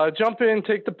 Jump in,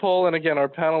 take the poll, and again, our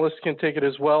panelists can take it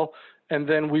as well. And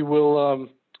then we will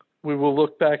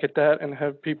look back at that and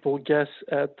have people guess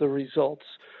at the results.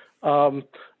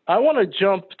 I want to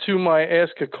jump to my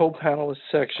Ask a Co-Panelist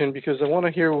section because I want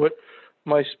to hear what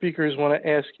my speakers want to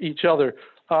ask each other.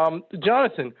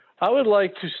 Jonathan, I would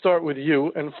like to start with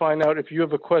you and find out if you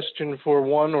have a question for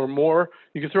one or more.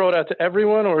 You can throw it out to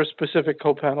everyone or a specific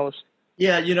co-panelist.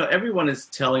 Yeah, everyone is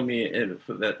telling me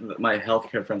that my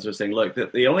healthcare friends are saying, look,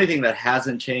 the only thing that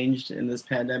hasn't changed in this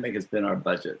pandemic has been our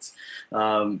budgets.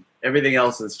 Everything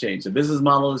else has changed. The business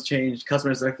model has changed.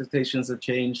 Customers' expectations have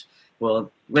changed.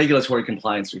 Well, regulatory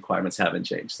compliance requirements haven't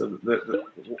changed. So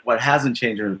what hasn't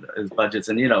changed is budgets.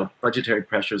 And, budgetary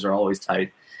pressures are always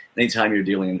tight anytime you're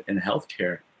dealing in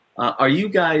healthcare. Are you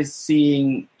guys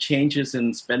seeing changes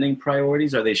in spending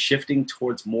priorities? Are they shifting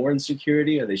towards more in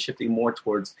security? Are they shifting more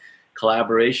towards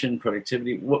collaboration,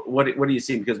 productivity? What are you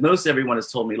seeing? Because most everyone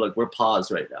has told me, look, we're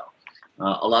paused right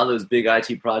now. A lot of those big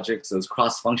IT projects, those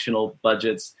cross-functional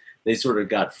budgets, they sort of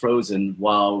got frozen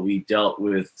while we dealt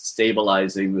with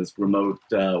stabilizing this remote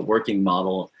working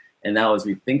model. And now as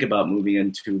we think about moving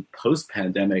into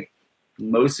post-pandemic,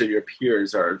 most of your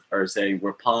peers are saying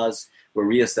we're paused, we're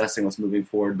reassessing what's moving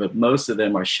forward, but most of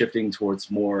them are shifting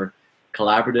towards more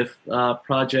collaborative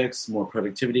projects, more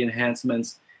productivity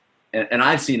enhancements. And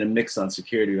I've seen a mix on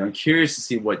security. I'm curious to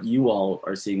see what you all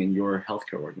are seeing in your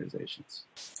healthcare organizations.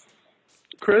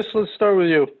 Chris, let's start with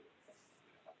you.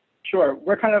 Sure.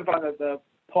 We're kind of on the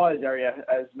pause area,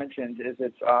 as mentioned,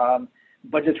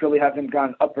 budgets really haven't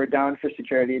gone up or down for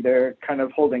security. They're kind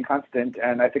of holding constant,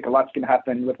 and I think a lot's going to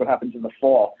happen with what happens in the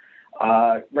fall.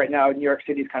 Right now, New York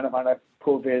City is kind of on a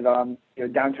COVID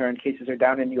downturn. Cases are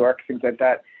down in New York, things like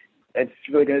that. It's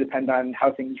really going to depend on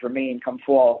how things remain come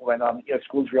fall when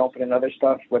schools reopen and other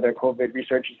stuff, whether COVID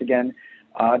resurges again.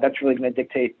 That's really going to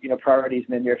dictate priorities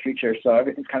in the near future. So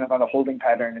everything's kind of on a holding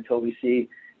pattern until we see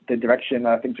the direction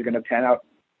things are going to pan out.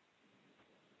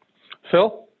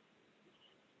 Phil?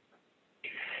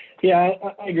 Yeah,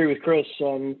 I agree with Chris.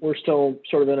 We're still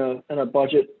sort of in a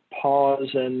budget pause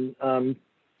and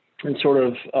sort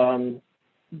of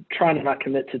trying to not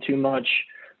commit to too much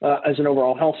as an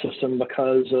overall health system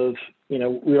because of we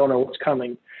don't know what's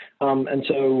coming. And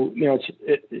so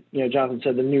Jonathan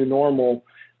said the new normal.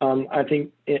 I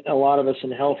think a lot of us in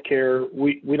healthcare,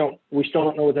 we still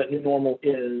don't know what that new normal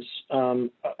is,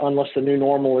 unless the new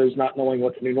normal is not knowing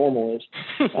what the new normal is.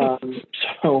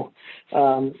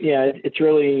 It's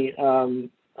really,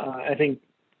 I think,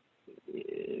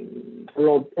 a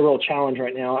real challenge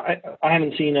right now. I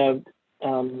haven't seen a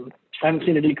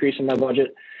decrease in my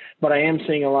budget, but I am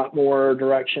seeing a lot more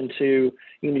direction to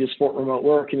you need to support remote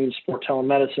work, you need to support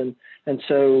telemedicine, and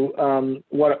so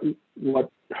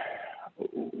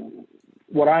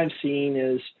what I've seen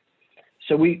is,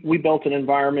 so we built an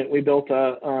environment, we built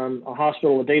a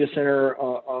hospital, a data center,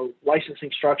 a licensing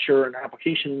structure, an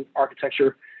application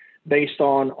architecture based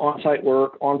on on-site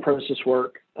work, on-premises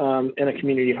work in a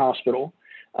community hospital.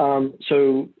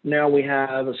 So now we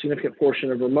have a significant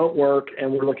portion of remote work,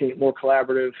 and we're looking at more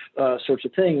collaborative sorts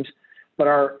of things.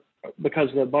 But because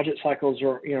the budget cycles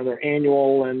are, they're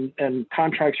annual and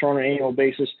contracts are on an annual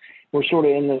basis, we're sort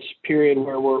of in this period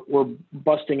where we're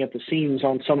busting at the seams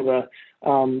on some of the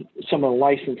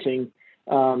licensing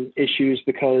issues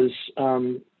because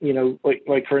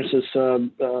like for instance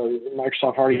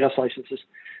Microsoft RDS licenses,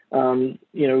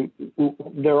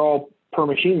 they're all per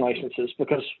machine licenses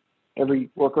because every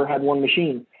worker had one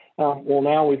machine. Well,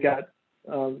 now we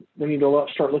need to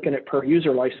start looking at per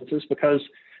user licenses because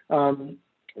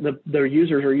the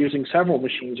users are using several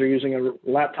machines. They're using a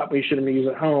laptop we shouldn't use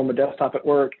at home, a desktop at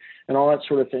work, and all that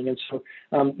sort of thing. And so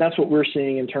that's what we're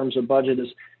seeing in terms of budget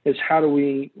is how do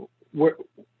we're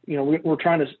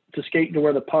trying to skate to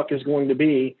where the puck is going to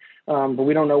be, but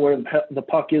we don't know where the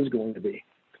puck is going to be.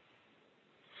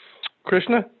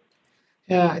 Krishna?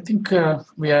 Yeah, I think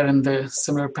we are in the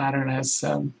similar pattern as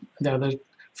the other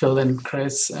Phil and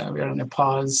Chris. We are in a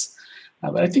pause.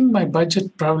 But I think my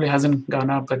budget probably hasn't gone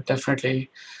up, but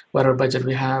definitely whatever budget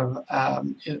we have,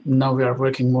 now we are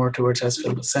working more towards, as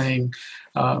Phil was saying,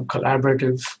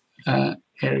 collaborative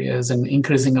areas and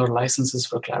increasing our licenses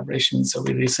for collaboration. So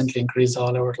we recently increased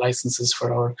all our licenses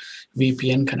for our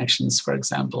VPN connections, for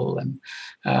example, and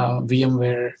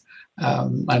VMware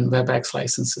and WebEx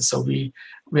licenses. So we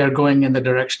we are going in the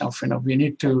direction of, we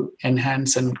need to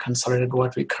enhance and consolidate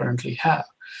what we currently have.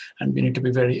 And we need to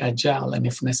be very agile. And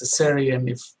if necessary, and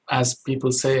if, as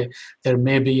people say, there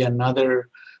may be another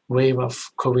wave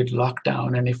of COVID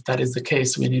lockdown, and if that is the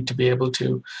case, we need to be able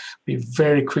to be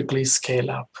very quickly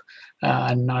scale up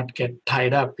and not get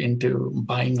tied up into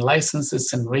buying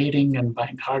licenses and waiting and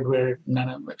buying hardware. None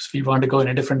of us. We want to go in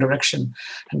a different direction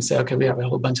and say, okay, we have a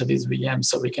whole bunch of these VMs,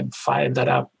 so we can fire that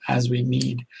up as we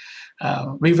need.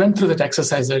 We went through that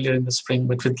exercise earlier in the spring,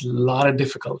 but with a lot of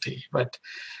difficulty. But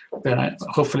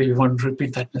hopefully we won't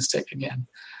repeat that mistake again.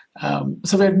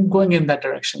 So we're going in that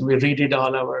direction. We redid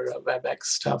all our WebEx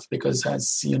stuff because,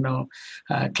 as you know,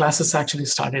 classes actually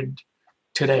started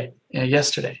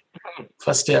yesterday,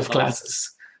 first day of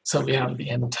classes. So we have the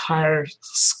entire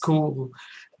school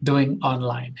doing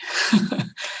online.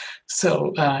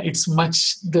 So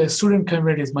the student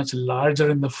community is much larger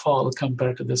in the fall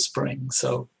compared to the spring.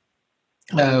 So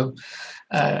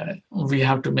we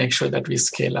have to make sure that we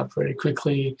scale up very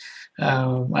quickly.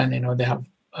 And, they have,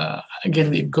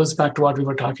 again, it goes back to what we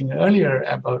were talking earlier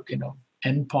about,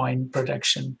 endpoint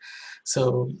protection.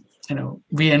 So,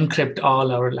 we encrypt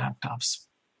all our laptops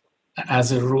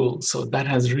as a rule. So that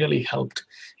has really helped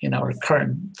in our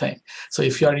current thing. So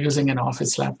if you are using an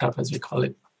office laptop, as we call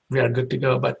it, we are good to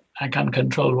go, but I can't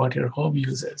control what your home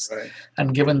uses. Right.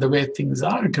 And given the way things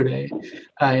are today,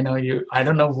 I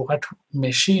don't know what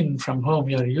machine from home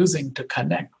you're using to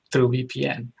connect through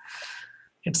VPN.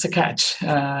 It's a catch.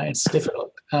 It's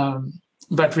difficult.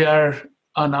 But we are,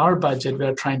 on our budget, we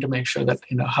are trying to make sure that,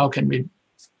 how can we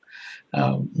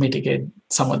mitigate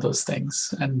some of those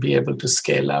things and be able to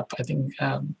scale up. I think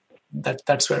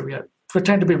that's where we are. We're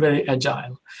trying to be very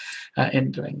agile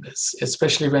in doing this,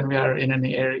 especially when we are in an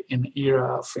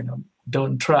era of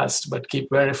don't trust but keep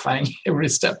verifying every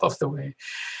step of the way.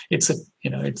 It's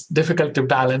difficult to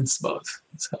balance both.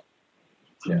 So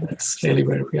that's really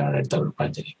where we are at our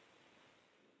budgeting.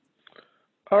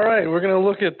 All right, we're going to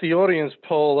look at the audience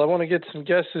poll. I want to get some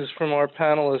guesses from our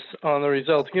panelists on the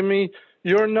results. Give me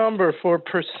your number for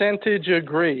percentage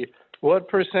agree. What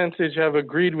percentage have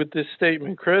agreed with this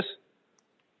statement, Chris?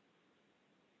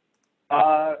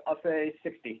 I'll say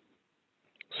 60.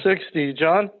 60.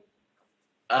 John?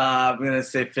 I'm going to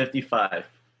say 55.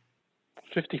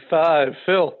 55.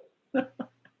 Phil?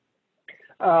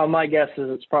 My guess is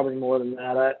it's probably more than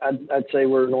that. I'd say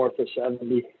we're north of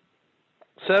 70.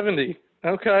 70.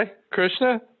 Okay.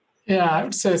 Krishna? Yeah, I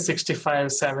would say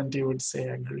 65, 70 would say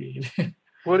agreed.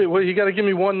 What you got to give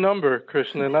me one number,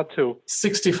 Krishna, not two.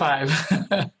 65.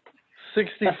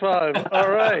 65.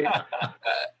 All right.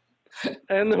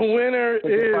 And the winner is...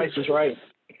 The price is right.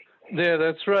 Yeah,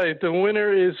 that's right. The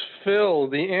winner is Phil.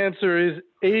 The answer is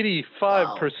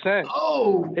 85%.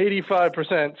 Oh.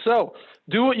 85%. So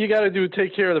do what you got to do.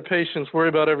 Take care of the patients. Worry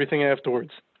about everything afterwards.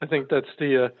 I think that's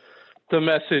the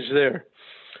message there.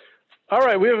 All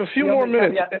right, we have a few more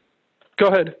minutes. Go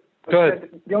ahead.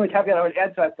 The only caveat I would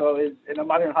add to that, though, is in a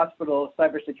modern hospital,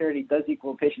 cybersecurity does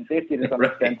equal patient safety to some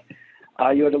extent.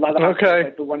 You had a lot of hospitals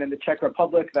like the one in the Czech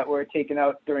Republic that were taken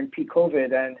out during peak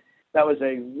COVID, and that was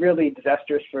a really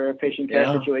disastrous for patient care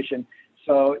situation.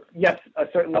 So yes, a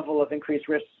certain level of increased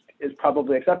risk is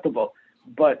probably acceptable,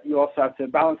 but you also have to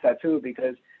balance that too,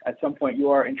 because at some point you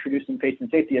are introducing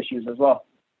patient safety issues as well.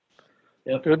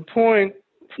 Yep. Good point.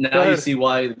 Now you see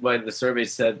why the survey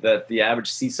said that the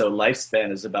average CISO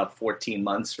lifespan is about 14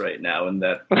 months right now, and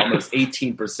that almost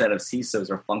 18% of CISOs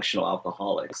are functional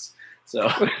alcoholics. So,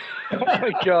 oh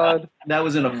my God, that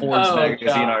was in a Forbes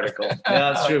magazine article.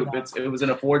 Yeah, that's true. It was in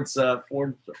a Forbes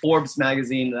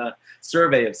magazine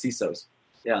survey of CISOs.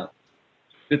 Yeah,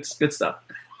 it's good stuff.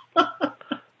 All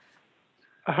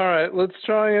right, let's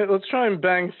try and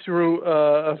bang through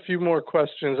a few more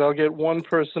questions. I'll get one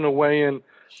person to weigh in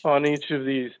on each of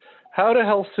these. How do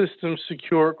health systems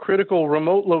secure critical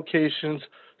remote locations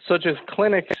such as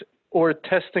clinics or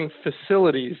testing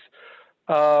facilities?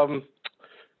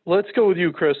 Let's go with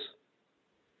you, Chris.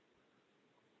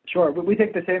 Sure. We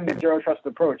take the same zero trust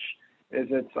approach.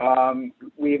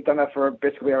 We've done that for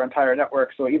basically our entire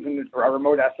network. So even for our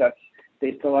remote assets,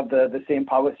 they still have the same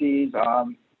policies.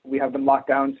 We have them locked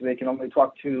down so they can only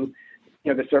talk to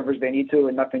the servers they need to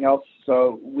and nothing else.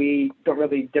 So we don't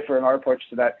really differ in our approach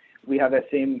to that. We have that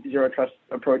same zero trust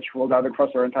approach rolled out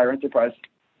across our entire enterprise.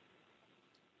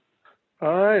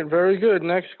 All right, very good.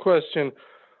 Next question.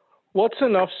 What's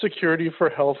enough security for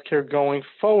healthcare going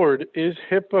forward? Is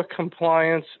HIPAA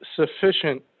compliance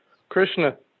sufficient?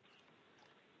 Krishna?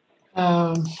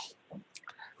 Well,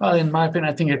 in my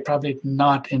opinion, I think it's probably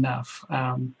not enough.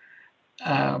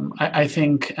 I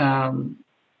think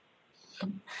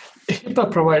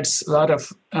HIPAA provides a lot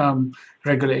of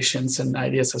regulations and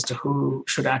ideas as to who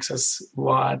should access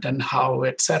what and how,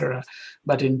 etc.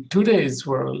 But in today's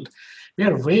world, we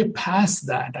are way past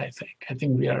that. I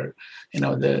think we are,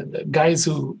 the guys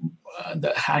who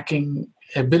the hacking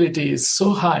ability is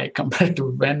so high compared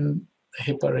to when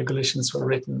HIPAA regulations were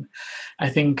written. I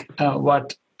think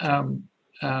what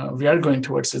we are going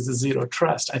towards is the zero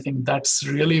trust. I think that's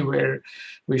really where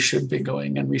we should be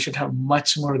going, and we should have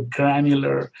much more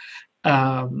granular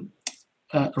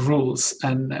rules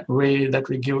and way that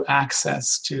we give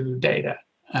access to data,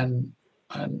 and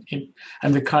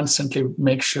we constantly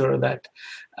make sure that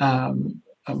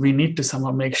we need to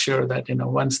somehow make sure that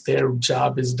once their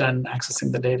job is done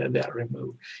accessing the data, they are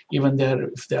removed. Even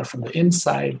if they are from the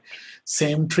inside,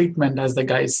 same treatment as the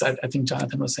guys that I think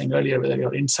Jonathan was saying earlier, whether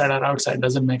you're inside or outside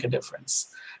doesn't make a difference.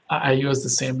 I use the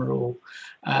same rule,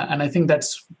 and I think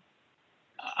that's.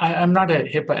 I'm not a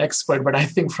HIPAA expert, but I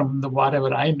think from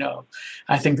whatever I know,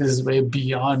 I think this is way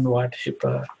beyond what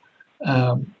HIPAA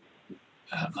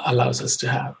allows us to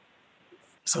have.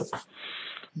 So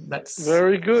that's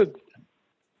very good.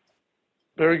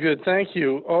 Very good. Thank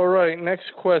you. All right.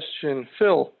 Next question.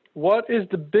 Phil, what is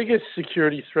the biggest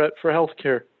security threat for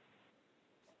healthcare?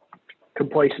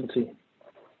 Complacency.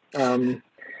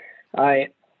 I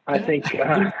think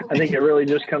it really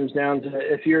just comes down to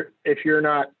if you're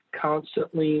not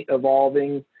constantly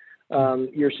evolving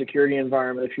your security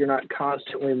environment, if you're not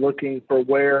constantly looking for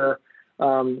where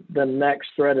the next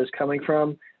threat is coming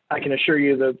from, I can assure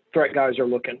you the threat guys are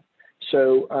looking.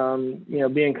 So,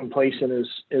 being complacent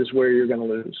is where you're going to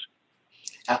lose.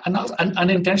 And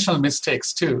unintentional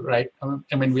mistakes too, right?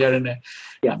 I mean, we are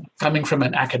coming from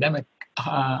an academic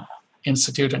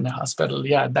institute and a hospital.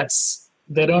 Yeah,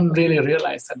 they don't really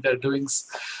realize that they're doing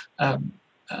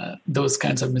those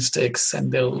kinds of mistakes,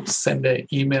 and they'll send an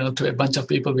email to a bunch of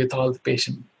people with all the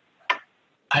patient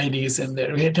IDs in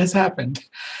there. It has happened.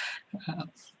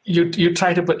 You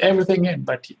try to put everything in,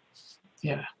 but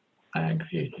yeah, I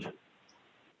agree.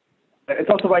 It's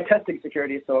also why testing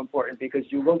security is so important, because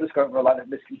you will discover a lot of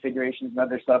misconfigurations and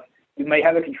other stuff. You may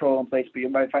have a control in place, but you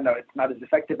might find out it's not as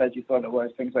effective as you thought it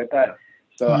was, things like that.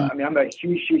 So, I mean, I'm a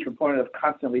huge proponent of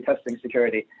constantly testing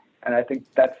security, and I think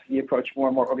that's the approach more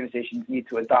and more organizations need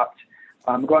to adopt.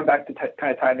 Going back to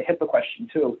kind of tying the HIPAA question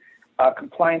too,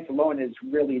 compliance alone is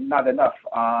really not enough.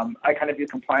 I kind of view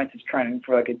compliance as trying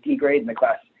for like a D grade in the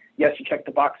class. Yes, you check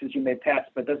the boxes, you may pass,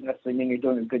 but it doesn't necessarily mean you're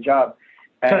doing a good job.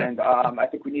 And I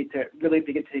think we need to really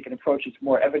begin to take an approach that's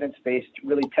more evidence-based,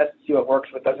 really test and see what works,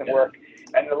 what doesn't work.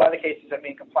 And in a lot of cases, I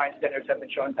mean, compliance standards have been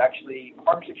shown to actually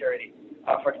harm security.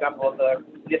 For example, the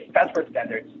password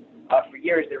standards, for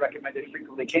years they recommended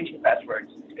frequently changing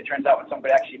passwords. It turns out when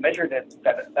somebody actually measured it,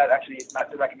 that actually is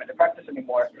not the recommended practice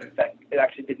anymore, that it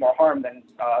actually did more harm than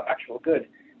actual good.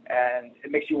 And it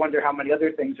makes you wonder how many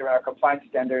other things are in our compliance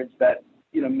standards that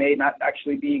may not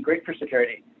actually be great for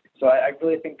security. So I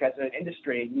really think as an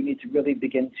industry, we need to really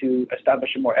begin to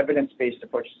establish a more evidence-based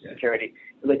approach to security,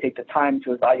 really take the time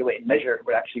to evaluate and measure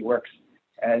what actually works,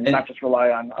 and not just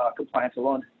rely on compliance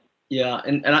alone. Yeah,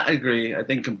 and I agree. I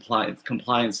think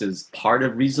compliance is part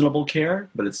of reasonable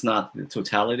care, but it's not the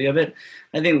totality of it.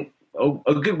 I think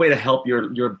a good way to help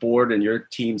your board and your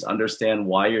teams understand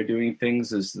why you're doing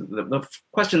things is the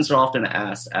questions are often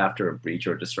asked after a breach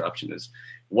or disruption is,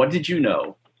 what did you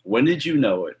know? When did you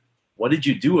know it? What did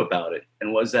you do about it?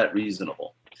 And was that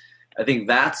reasonable? I think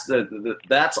that's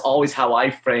that's always how I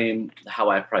frame, how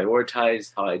I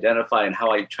prioritize, how I identify, and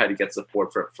how I try to get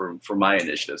support for my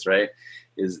initiatives, right?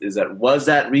 Is that, was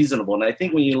that reasonable? And I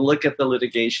think when you look at the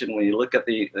litigation, when you look at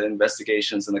the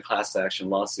investigations and the class action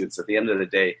lawsuits, at the end of the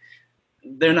day,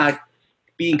 they're not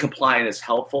being compliant is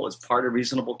helpful. It's part of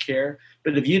reasonable care.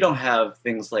 But if you don't have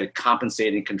things like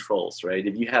compensating controls, right?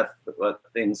 If you have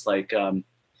things like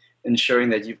ensuring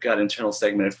that you've got internal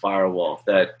segmented firewall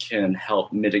that can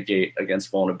help mitigate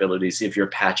against vulnerabilities if your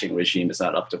patching regime is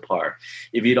not up to par.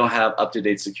 If you don't have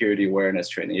up-to-date security awareness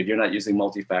training, if you're not using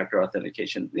multi-factor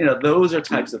authentication, those are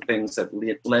types of things that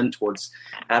lend towards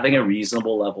having a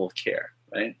reasonable level of care,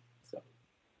 right? So.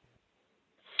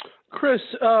 Chris,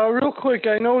 real quick,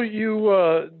 I know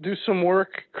you do some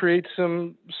work, create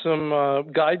some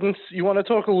guidance. You want to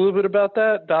talk a little bit about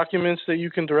that? Documents that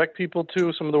you can direct people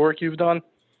to, some of the work you've done?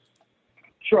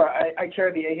 Sure. I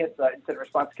chair the AHIP Incident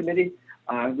Response Committee.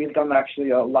 We've done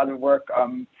actually a lot of work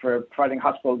for providing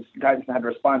hospitals guidance on how to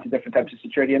respond to different types of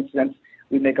security incidents.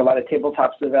 We make a lot of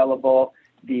tabletops available.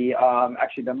 The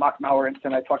mock malware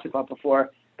incident I talked about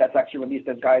before, that's actually released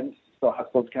as guidance, so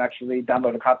hospitals can actually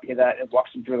download a copy of that. It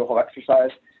walks them through the whole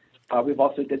exercise. We've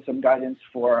also did some guidance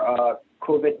for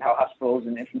COVID, how hospitals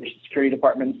and information security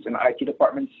departments and IT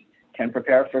departments can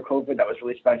prepare for COVID. That was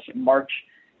released back in March.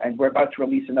 And we're about to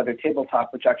release another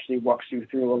tabletop, which actually walks you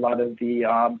through a lot of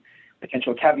the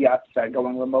potential caveats that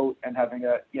going remote and having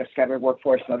a scattered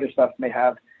workforce and other stuff may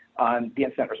have on the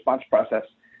incident response process.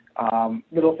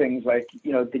 Little things like,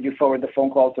 did you forward the phone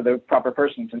call to the proper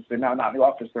person since they're now not in the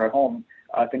office, they're at home?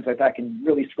 Things like that can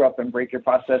really screw up and break your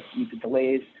process, lead to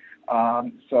delays.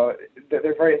 So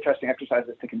they're very interesting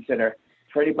exercises to consider.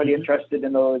 For anybody interested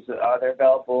in those, they're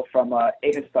available from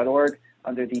ahis.org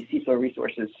under the CISO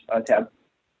resources tab.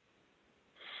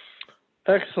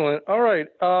 Excellent. All right.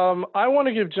 I want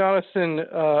to give Jonathan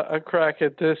a crack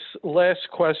at this last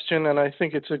question, and I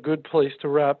think it's a good place to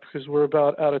wrap because we're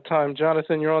about out of time.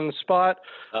 Jonathan, you're on the spot.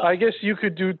 I guess you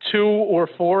could do 2 or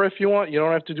 4 if you want. You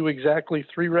don't have to do exactly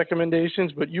 3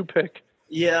 recommendations, but you pick.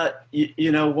 Yeah,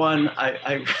 one,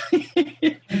 I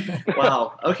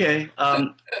wow, okay.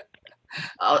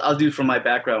 I'll do from my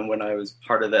background when I was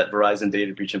part of that Verizon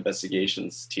data breach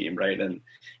investigations team, right? And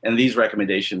these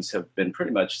recommendations have been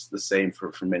pretty much the same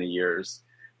for many years.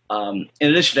 In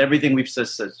addition to everything we've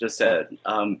just said,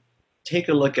 take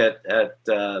a look at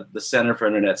the Center for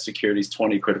Internet Security's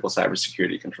 20 critical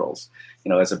cybersecurity controls,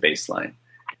 as a baseline.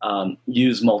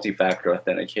 Use multi-factor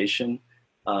authentication,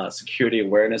 security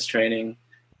awareness training,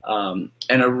 and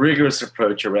a rigorous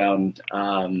approach around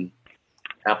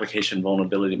application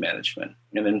vulnerability management.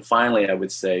 And then finally, I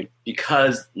would say,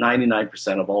 because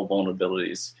 99% of all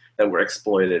vulnerabilities that were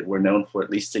exploited were known for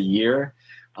at least a year,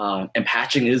 and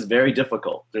patching is very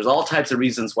difficult. There's all types of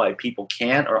reasons why people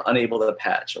can't or unable to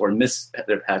patch or miss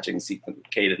their patching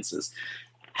cadences.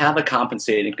 Have a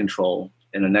compensating control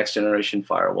in a next generation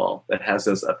firewall that has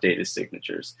those updated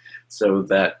signatures so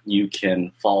that you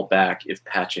can fall back if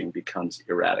patching becomes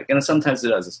erratic. And sometimes it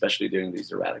does, especially during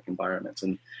these erratic environments.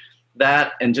 And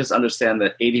just understand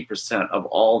that 80% of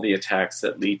all the attacks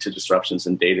that lead to disruptions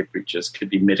and data breaches could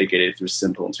be mitigated through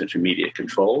simple and intermediate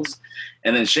controls.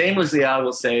 And then shamelessly, I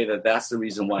will say that that's the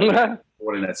reason why we have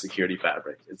Fortinet Security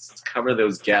Fabric. It's to cover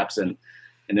those gaps in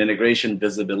integration,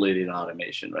 visibility, and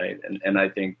automation, right? And I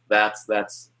think that's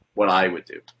what I would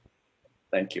do.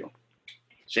 Thank you.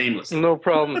 Shameless. No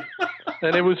problem.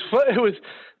 And that was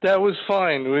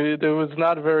fine. It was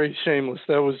not very shameless.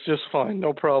 That was just fine.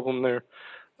 No problem there.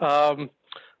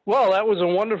 Well, that was a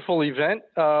wonderful event.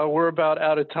 We're about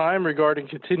out of time regarding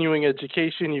continuing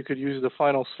education. You could use the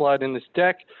final slide in this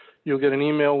deck. You'll get an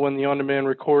email when the on-demand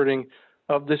recording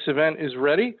of this event is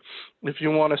ready. If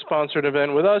you want to sponsor an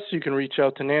event with us, you can reach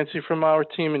out to Nancy from our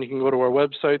team, and you can go to our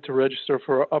website to register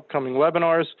for our upcoming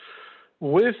webinars.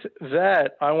 With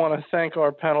that, I want to thank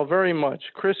our panel very much.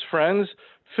 Chris Friends,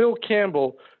 Phil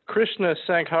Campbell, Krishna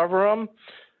Sankhavaram,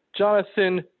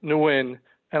 Jonathan Nguyen.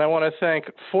 And I want to thank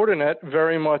Fortinet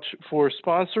very much for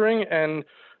sponsoring, and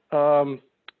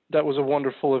that was a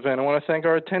wonderful event. I want to thank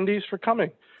our attendees for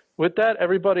coming. With that,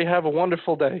 everybody have a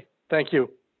wonderful day. Thank you.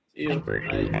 Thank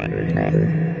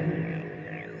you.